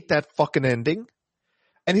really hate that fucking ending.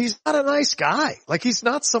 And he's not a nice guy. Like, he's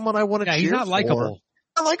not someone I want to cheer for. He's not likable.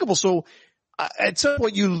 Not likable. So at some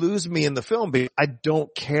point you lose me in the film because I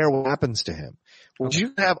don't care what happens to him. Would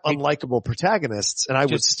you have unlikable protagonists and I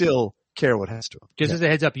would still care what happens to him? Just as a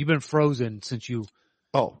heads up, you've been frozen since you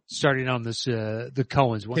started on this, the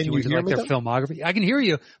Coens. Can you hear me their filmography? I can hear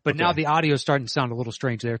you, but now the audio is starting to sound a little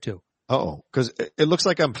strange there too. Because it looks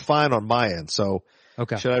like I'm fine on my end. So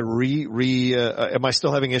should I am I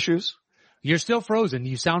still having issues? You're still frozen.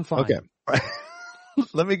 You sound fine. Okay.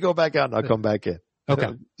 Let me go back out and I'll come back in. Okay.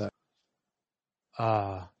 But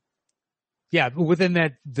within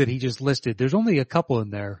that he just listed, there's only a couple in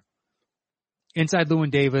there. Inside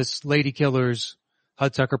Llewyn Davis, Lady Killers,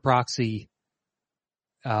 Hudsucker Proxy,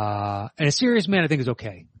 and A Serious Man I think is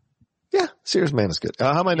okay. Yeah, Serious Man is good.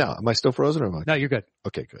 How am I now? Am I still frozen or am I? No, you're good.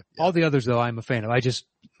 Okay, good. Yeah. All the others though, I'm a fan of. I just,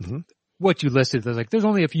 what you listed, there's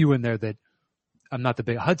only a few in there that I'm not the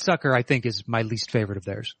big. Hudsucker I think is my least favorite of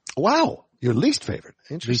theirs. Wow. Your least favorite.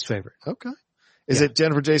 Interesting. Least favorite. Okay. Is it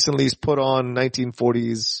Jennifer Jason Leigh's put on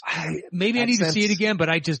 1940s? Maybe I need to see it again, but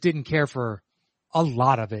I just didn't care for a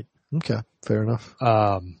lot of it. Okay. Fair enough.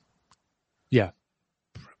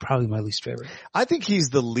 Probably my least favorite. I think he's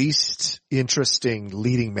the least interesting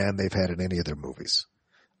leading man they've had in any of their movies.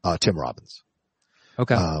 Tim Robbins.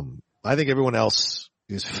 Okay. I think everyone else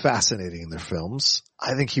is fascinating in their films.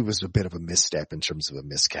 I think he was a bit of a misstep in terms of a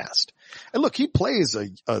miscast. And look, he plays a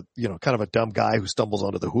kind of a dumb guy who stumbles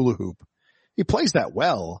onto the hula hoop. He plays that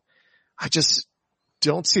well. I just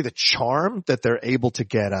don't see the charm that they're able to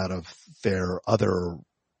get out of their other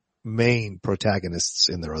main protagonists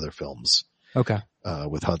in their other films. Okay.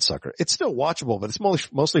 With Hudsucker. It's still watchable, but it's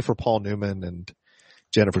mostly for Paul Newman and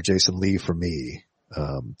Jennifer Jason Leigh for me,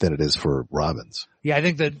 than it is for Robbins. Yeah, I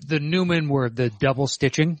think the Newman where the double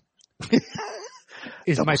stitching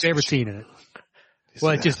is my favorite scene in it.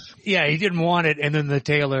 Well, he didn't want it, and then the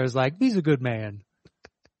tailor is like, he's a good man.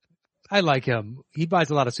 I like him. He buys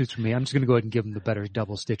a lot of suits for me. I'm just going to go ahead and give him the better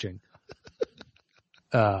double stitching.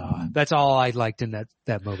 That's all I liked in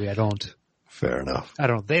that movie. Fair enough.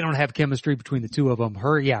 They don't have chemistry between the two of them.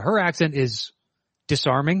 Her accent is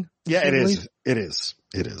disarming. Yeah, it is. It is.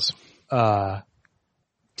 It is.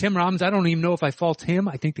 Tim Robbins, I don't even know if I fault him.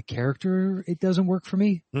 I think the character, it doesn't work for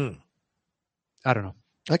me. I don't know.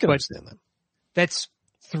 I can understand that. That's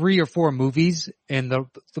 3 or 4 movies, and the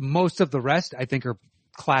most of the rest I think are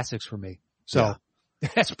classics for me. So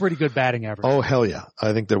that's pretty good batting average. Oh, hell yeah.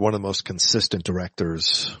 I think they're one of the most consistent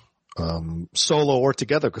directors, solo or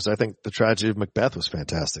together, because I think The Tragedy of Macbeth was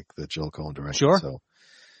fantastic that Joel Coen directed. Sure.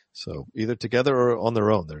 So either together or on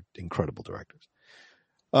their own, they're incredible directors.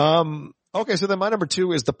 Okay, so then my number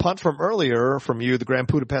 2 is the punt from earlier from you, The Grand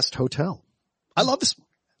Budapest Hotel. I love this.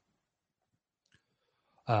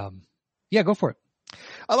 Yeah, go for it.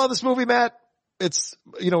 I love this movie, Matt. It's,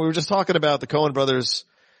 we were just talking about the Coen brothers.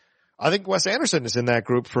 I think Wes Anderson is in that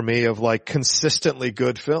group for me of like consistently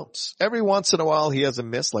good films. Every once in a while he has a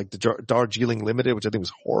miss, like the Darjeeling Limited, which I think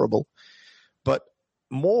was horrible. But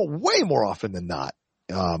way more often than not,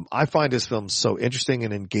 I find his films so interesting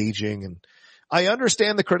and engaging, and I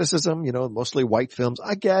understand the criticism, mostly white films.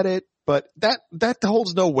 I get it, but that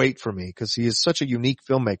holds no weight for me because he is such a unique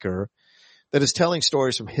filmmaker that is telling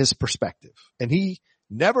stories from his perspective. And he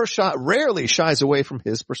rarely shies away from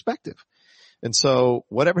his perspective. And so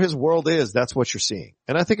whatever his world is, that's what you're seeing.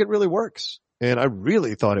 And I think it really works. And I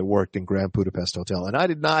really thought it worked in Grand Budapest Hotel. And I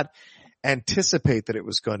did not anticipate that it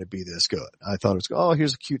was going to be this good. I thought it was,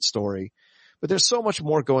 here's a cute story. But there's so much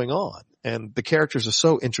more going on. And the characters are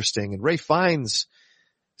so interesting. And Ralph Fiennes,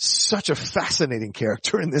 such a fascinating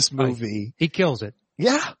character in this movie. He kills it.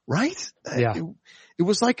 Yeah, right? Yeah. It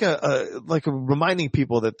was like like reminding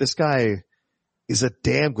people that this guy is a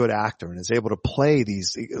damn good actor and is able to play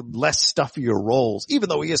these less stuffier roles, even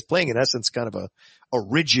though he is playing in essence kind of a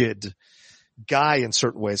rigid guy in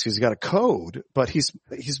certain ways because he's got a code, but he's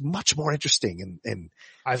much more interesting and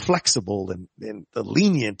flexible and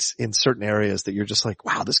lenient in certain areas that you're just like,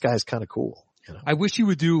 wow, this guy's kind of cool. I wish he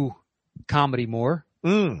would do comedy more.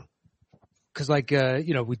 Cause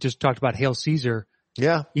we just talked about Hail Caesar.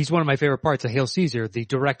 Yeah. He's one of my favorite parts of Hail Caesar, the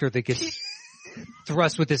director that gets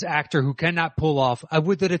thrust with this actor who cannot pull off, I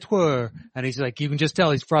would that it were. And he's like, you can just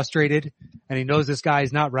tell he's frustrated and he knows this guy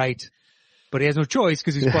is not right, but he has no choice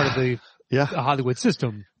because he's part of the Hollywood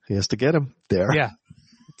system. He has to get him there. Yeah.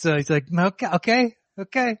 So he's like, okay.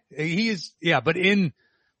 He is, but in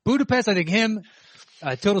Budapest, I think him,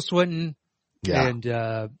 Tilda Swinton, and,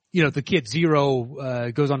 the kid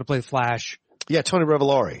Zero, goes on to play the Flash. Yeah, Tony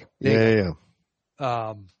Revolori. Yeah.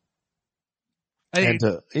 I think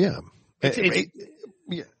I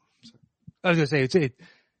was going to say,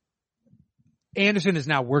 Anderson is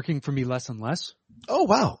now working for me less and less. Oh,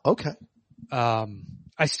 wow. Okay.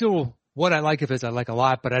 What I like of his, I like a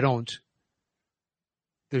lot, but I don't,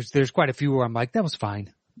 there's quite a few where I'm like, that was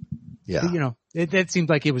fine. Yeah. That seemed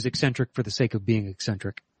like it was eccentric for the sake of being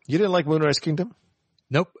eccentric. You didn't like Moonrise Kingdom?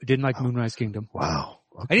 Nope. I didn't like Moonrise Kingdom. Wow.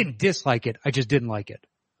 Okay. I didn't dislike it. I just didn't like it.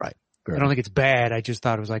 Right. I don't think it's bad. I just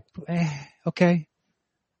thought it was like, okay.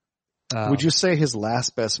 Would you say his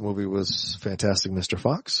last best movie was Fantastic Mr.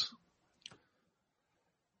 Fox?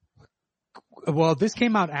 Well, this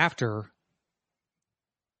came out after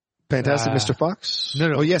Fantastic Mr. Fox?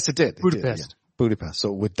 No. Oh, yes, it did. Budapest. Budapest.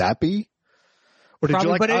 So would that be? Or did Probably,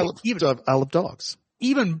 you like Isle of Dogs?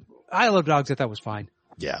 Even Isle of Dogs, I thought was fine.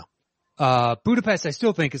 Yeah. Budapest, I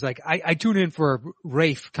still think is like, I tune in for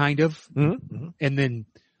Rafe, kind of. Mm-hmm. And then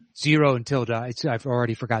Zero and Tilda. I've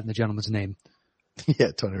already forgotten the gentleman's name.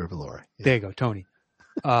 Yeah, Tony Revolori. Yeah. There you go, Tony.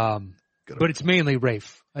 But it's mainly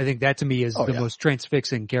Rafe. I think that to me is the most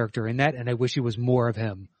transfixing character in that, and I wish he was more of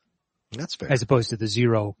him. That's fair. As opposed to the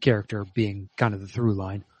Zero character being kind of the through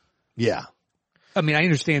line. Yeah. I mean, I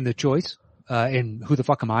understand the choice, and who the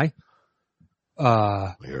fuck am I?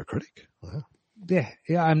 You're a critic. Wow. Yeah,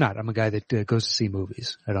 I'm not. I'm a guy that goes to see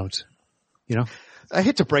movies. I don't, I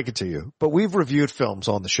hate to break it to you, but we've reviewed films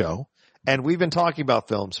on the show, and we've been talking about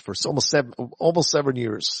films for almost 7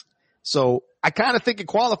 years. So I kind of think it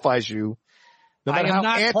qualifies you, no matter how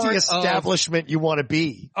anti-establishment you want to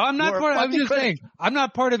be. I'm not part. I'm just saying, I'm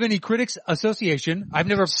not part of any critics association.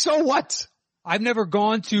 So what? I've never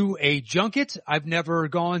gone to a junket. I've never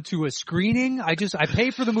gone to a screening. I pay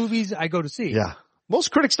for the movies I go to see. Yeah.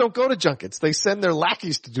 Most critics don't go to junkets. They send their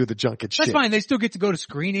lackeys to do the junket shit. That's fine. They still get to go to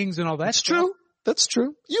screenings and all that. That's true. That's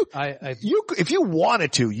true. If you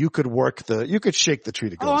wanted to, you could shake the tree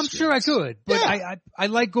to go. Oh, I'm sure I could. But I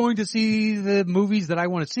like going to see the movies that I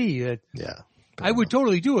want to see. Yeah. I would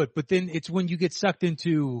totally do it, but then it's when you get sucked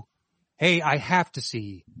into, hey, I have to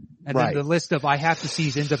see. And then the list of I have to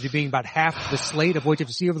sees ends up being about half the slate of what you have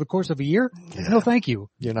to see over the course of a year. Yeah. No, thank you.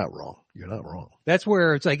 You're not wrong. That's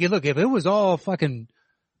where it's like, look, if it was all fucking,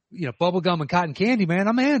 bubblegum and cotton candy, man,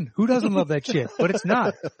 I'm in. Who doesn't love that shit? But it's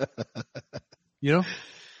not. Yeah.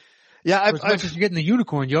 As much as you're getting the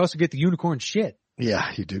unicorn, you also get the unicorn shit.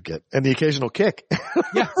 Yeah, you do get, and the occasional kick.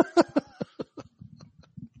 Yeah.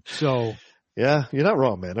 So. Yeah, you're not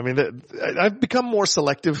wrong, man. I mean, I've become more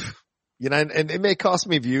selective, and it may cost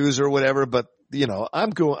me views or whatever, but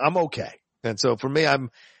I'm okay. And so for me,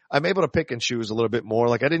 I'm able to pick and choose a little bit more.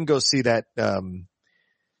 Like I didn't go see that,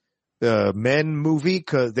 Men movie,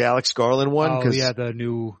 the Alex Garland one. Oh yeah, the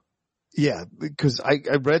new. Yeah, because I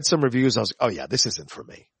read some reviews. I was like, oh yeah, this isn't for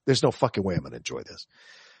me. There's no fucking way I'm going to enjoy this.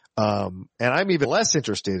 And I'm even less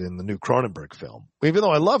interested in the new Cronenberg film, even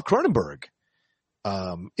though I love Cronenberg.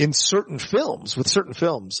 In certain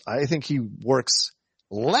films, I think he works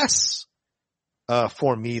less,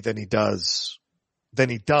 for me than he does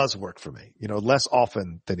work for me, less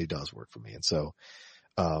often than he does work for me. And so,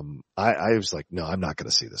 I was like, no, I'm not going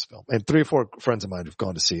to see this film. And 3 or 4 friends of mine who've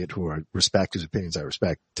gone to see it who I respect, whose opinions I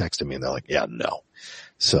respect, texted me and they're like, yeah, no.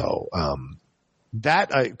 So,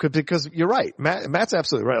 because you're right. Matt's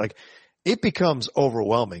absolutely right. Like, it becomes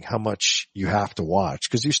overwhelming how much you have to watch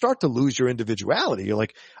because you start to lose your individuality. You're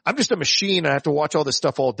like, I'm just a machine. I have to watch all this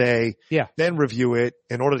stuff all day. Yeah. Then review it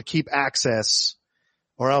in order to keep access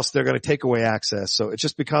or else they're going to take away access. So it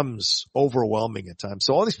just becomes overwhelming at times.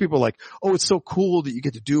 So all these people are like, oh, it's so cool that you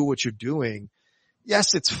get to do what you're doing.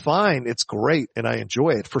 Yes, it's fine. It's great. And I enjoy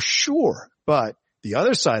it for sure. But the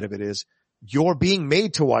other side of it is you're being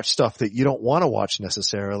made to watch stuff that you don't want to watch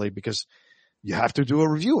necessarily because you have to do a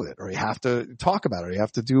review of it or you have to talk about it or you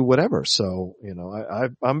have to do whatever. So,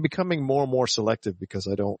 I'm becoming more and more selective because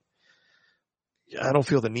I don't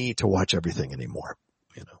feel the need to watch everything anymore,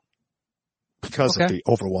 because of the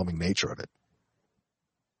overwhelming nature of it.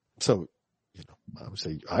 So,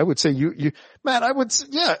 I would say you, Matt,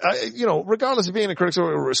 regardless of being a critic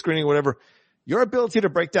or a screening or whatever, your ability to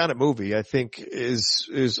break down a movie, I think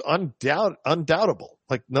is undoubtable.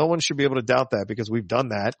 Like no one should be able to doubt that because we've done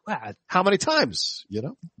that. How many times,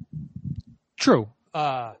 True.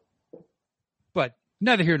 But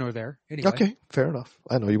neither here nor there. Anyway. Okay. Fair enough.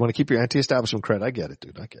 I know you want to keep your anti-establishment cred. I get it,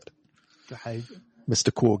 dude. I get it.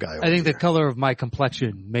 Mr. Cool Guy. I think the color of my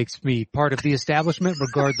complexion makes me part of the establishment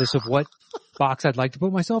regardless of what box I'd like to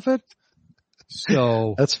put myself in.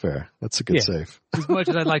 So that's fair. That's a good save. As much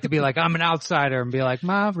as I'd like to be like, I'm an outsider and be like,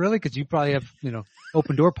 Ma, really? Cause you probably have,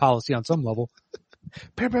 open door policy on some level.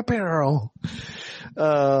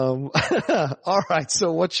 All right.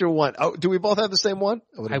 So what's your one? Oh, do we both have the same one?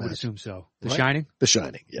 I would assume so. The Shining? The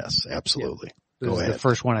Shining. Yes, absolutely. Yeah. Go ahead. The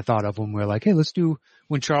first one I thought of when we were like, hey, let's do,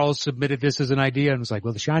 when Charles submitted this as an idea and was like,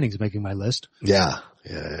 well, The Shining's making my list. Yeah.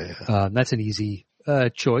 That's an easy,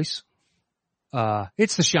 choice.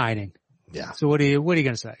 It's The Shining. Yeah. So what are you going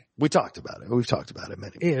to say? We talked about it. We've talked about it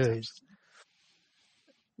many times.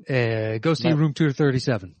 Go see Room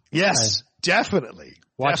 237. Yes, definitely.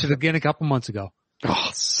 Watched it again a couple months ago.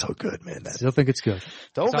 Oh, so good, man. Still think it's good.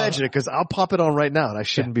 Don't mention it because I'll pop it on right now and I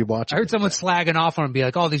shouldn't be watching it. I heard someone slagging off on it and be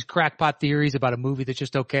like, all these crackpot theories about a movie that's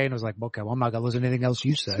just okay. And I was like, okay, well, I'm not going to listen to anything else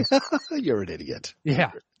you say. You're an idiot.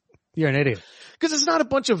 Yeah. You're an idiot. Because it's not a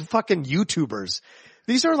bunch of fucking YouTubers.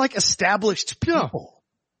 These are like established people.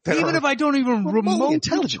 Even if I don't even remotely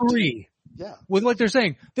agree with what they're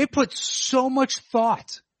saying, they put so much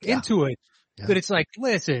thought into it that it's like,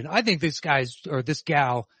 listen, I think this guy's or this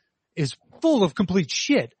gal is full of complete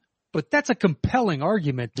shit, but that's a compelling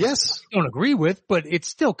argument. Yes. I don't agree with, but it's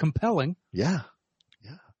still compelling. Yeah.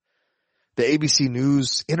 Yeah. The ABC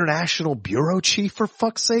News International Bureau Chief, for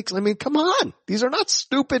fuck's sakes. I mean, come on. These are not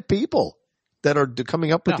stupid people that are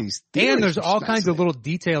coming up with these theories. And there's all kinds of little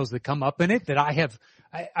details that come up in it that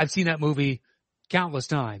I've seen that movie countless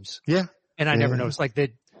times. Yeah. And I never noticed. Like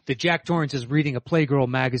that Jack Torrance is reading a Playgirl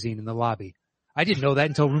magazine in the lobby. I didn't know that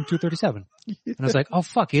until Room 237. And I was like, oh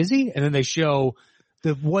fuck, is he? And then they show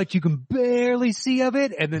what you can barely see of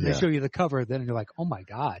it. And then they show you the cover. Then you're like, oh my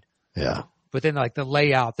God. Yeah. But then like the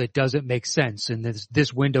layout that doesn't make sense and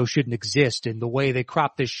this window shouldn't exist and the way they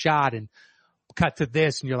crop this shot and cut to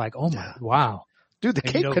this and you're like, oh my, wow. Dude, the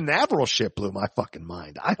Cape Canaveral shit blew my fucking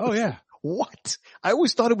mind. Yeah. What? I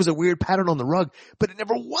always thought it was a weird pattern on the rug, but it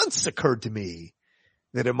never once occurred to me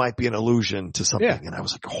that it might be an allusion to something. Yeah. And I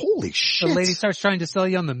was like, holy shit. The lady starts trying to sell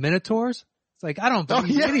you on the Minotaurs. It's like, I don't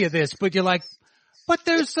believe any of this, but you're like, but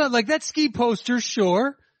there's like that ski poster,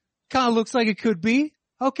 sure. Kind of looks like it could be.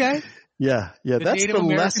 Okay. Yeah. Yeah. The Native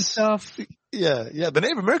American stuff. Yeah. Yeah. The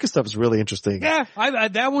Native American stuff is really interesting. Yeah.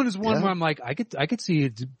 That one is one where I'm like, I could see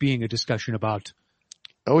it being a discussion about.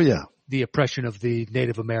 Oh yeah. The oppression of the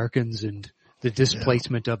Native Americans and the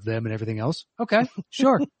displacement of them and everything else. Okay,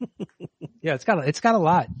 sure. Yeah, it's got a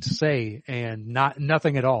lot to say and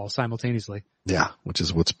nothing at all simultaneously. Yeah, which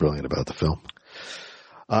is what's brilliant about the film.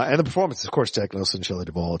 And the performance, of course, Jack Nicholson, Shelley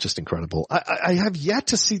Duvall, just incredible. I have yet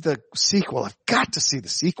to see the sequel. I've got to see the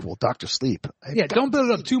sequel, Dr. Sleep. Don't build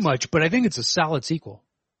it up too much, but I think it's a solid sequel.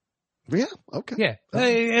 Yeah. Okay. Yeah.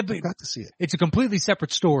 I got to see it. It's a completely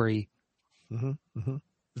separate story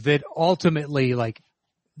that ultimately, like,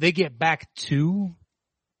 they get back to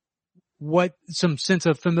some sense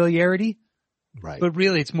of familiarity. Right. But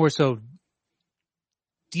really, it's more so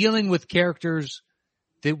dealing with characters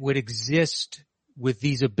that would exist with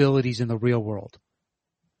these abilities in the real world.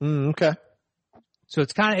 Okay. So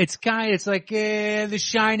it's like The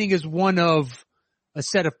Shining is one of a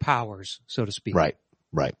set of powers, so to speak. Right.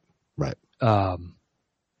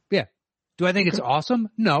 Yeah. Do I think it's awesome?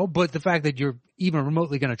 No, but the fact that you're even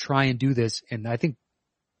remotely going to try and do this, and I think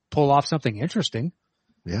pull off something interesting.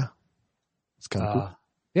 Yeah. It's kind of cool.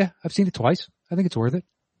 Yeah, I've seen it twice. I think it's worth it.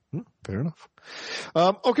 Fair enough.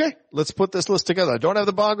 Okay, let's put this list together. I don't have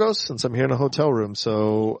the bongos since I'm here in a hotel room,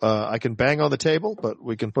 so I can bang on the table, but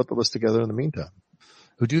we can put the list together in the meantime.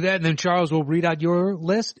 We'll do that, and then Charles will read out your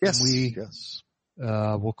list. Yes.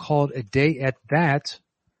 And we'll call it a day at that.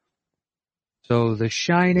 So The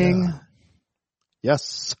Shining. Yeah.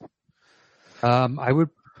 Yes.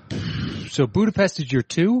 So Budapest is your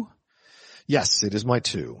 2? Yes, it is my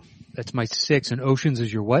 2. That's my 6, and Oceans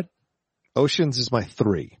is your what? Oceans is my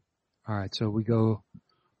 3. All right, so we go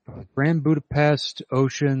Grand Budapest,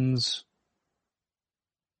 Oceans.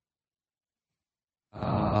 We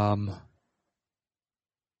don't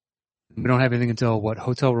have anything until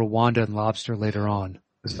Hotel Rwanda and Lobster later on.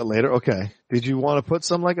 Is that later? Okay. Did you want to put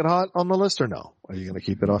Some Like It Hot on the list or no? Are you going to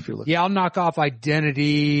keep it off your list? Yeah, I'll knock off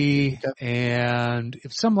Identity, and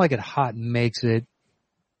if Some Like It Hot makes it,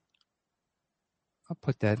 I'll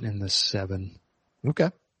put that in the 7.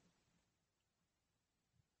 Okay.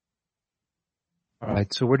 All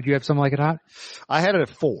right, so where did you have Some Like It Hot? I had it at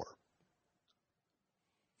 4.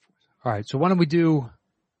 All right, so why don't we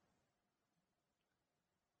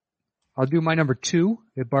I'll do my number 2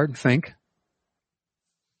 at Barton Fink.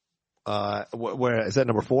 Where is that,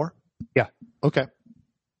 number 4? Yeah. Okay.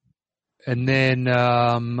 And then,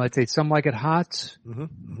 I'd say Some Like It Hot.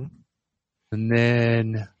 And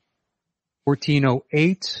then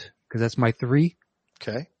 1408, because that's my 3.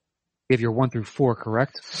 Okay. You have your 1 through 4,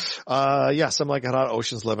 correct? Yeah, Some Like It Hot,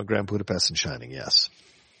 Ocean's 11, Grand Budapest, and Shining, yes.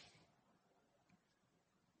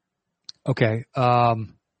 Okay. Oh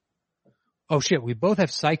shit, we both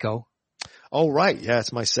have Psycho. Oh, right. Yeah,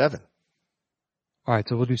 it's my 7. All right,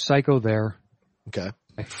 so we'll do Psycho there. Okay.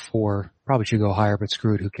 My 4. Probably should go higher, but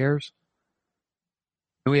screw it. Who cares?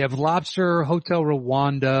 And we have Lobster, Hotel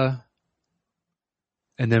Rwanda,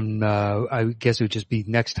 and then I guess it would just be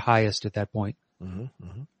next highest at that point.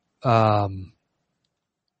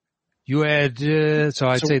 You had so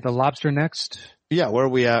I'd say the Lobster next. Yeah, where are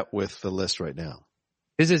we at with the list right now?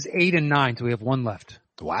 This is 8 and 9, so we have 1 left.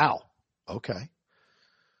 Wow. Okay.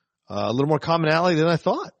 A little more commonality than I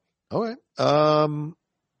thought. All right.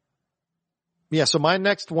 Yeah, so my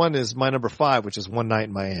next one is my number 5, which is One Night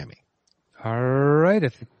in Miami. All right,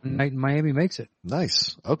 if One Night in Miami makes it.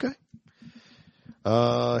 Nice. Okay.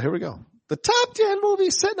 Here we go. The top 10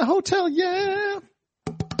 movies set in a hotel, yeah.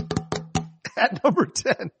 At number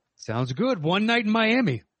 10. Sounds good. One Night in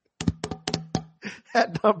Miami.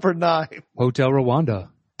 At number 9. Hotel Rwanda.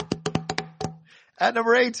 At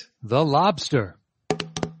number 8. The Lobster.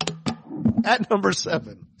 At number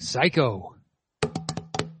 7. Psycho.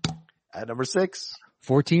 At number 6.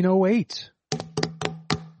 1408.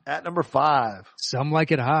 At number 5. Some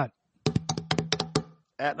Like It Hot.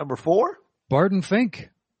 At number 4. Barton Fink.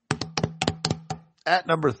 At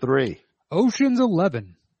number 3. Ocean's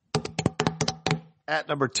 11. At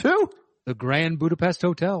number 2. The Grand Budapest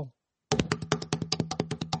Hotel.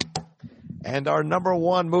 And our number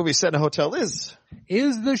 1 movie set in a hotel is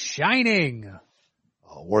The Shining.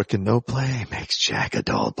 Oh, work and no play makes Jack a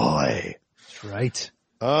dull boy. That's right.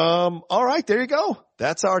 All right, there you go.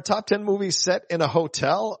 That's our top 10 movies set in a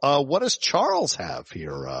hotel. What does Charles have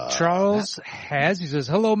here? Charles has, he says,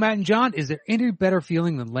 hello, Matt and John. Is there any better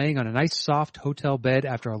feeling than laying on a nice soft hotel bed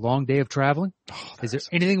after a long day of traveling? Is there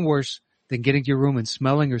anything worse than getting to your room and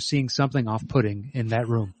smelling or seeing something off-putting in that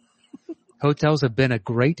room? Hotels have been a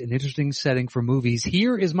great and interesting setting for movies.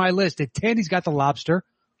 Here is my list. At 10, he's got The Lobster.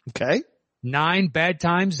 Okay. 9, Bad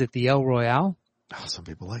Times at the El Royale. Oh, some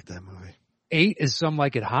people like that movie. 8 is Some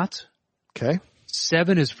Like It Hot. Okay.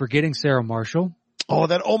 7 is Forgetting Sarah Marshall. Oh,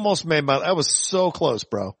 that almost made that was so close,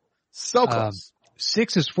 bro. So close.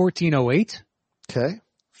 6 is 1408. Okay.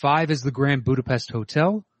 5 is The Grand Budapest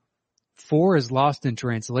Hotel. 4 is Lost in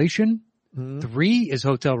Translation. 3 is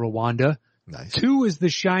Hotel Rwanda. Nice. 2 is The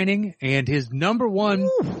Shining, and his number 1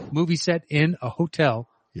 movie set in a hotel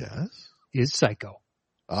is Psycho.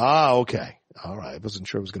 Ah, okay. All right. I wasn't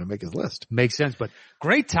sure I was going to make his list. Makes sense, but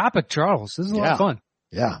great topic, Charles. This is a lot of fun.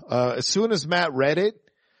 Yeah. As soon as Matt read it,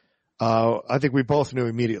 I think we both knew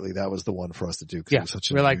immediately that was the one for us to do. Yeah.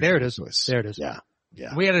 We're like, there it is. Choice. There it is. Yeah.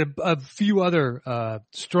 Yeah. We had a few other,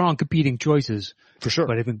 strong competing choices. For sure.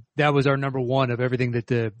 But I think that was our number one of everything that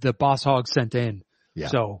the Boss Hog sent in. Yeah.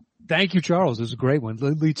 So thank you, Charles. This is a great one.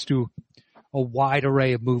 It leads to a wide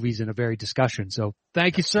array of movies and a varied discussion. So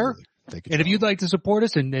thank you, sir. Thank you. And if you'd like to support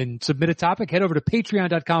us and submit a topic, head over to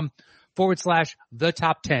patreon.com/the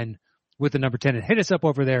top 10 with the number 10 and hit us up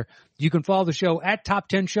over there. You can follow the show at Top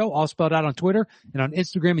 10 Show, all spelled out on Twitter, and on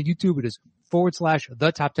Instagram and YouTube it is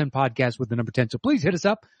 /the top 10 podcast with the number 10. So please hit us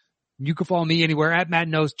up. You can follow me anywhere at Matt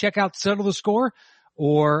Knows. Check out Settle the Score,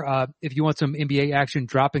 or if you want some NBA action,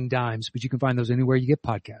 Dropping Dimes, but you can find those anywhere you get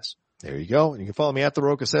podcasts. There you go. And you can follow me at The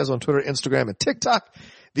Rocha Says on Twitter, Instagram, and TikTok,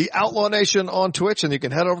 The Outlaw Nation on Twitch, and you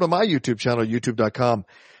can head over to my YouTube channel,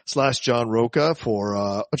 youtube.com/John Rocha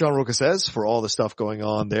for, John Rocha Says, for all the stuff going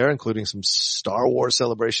on there, including some Star Wars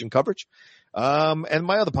Celebration coverage. And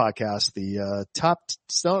my other podcast, the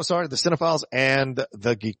Cinephiles and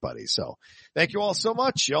the Geek Buddies. So thank you all so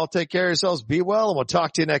much. Y'all take care of yourselves. Be well. And we'll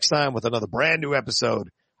talk to you next time with another brand new episode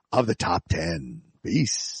of the Top 10.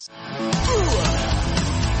 Peace.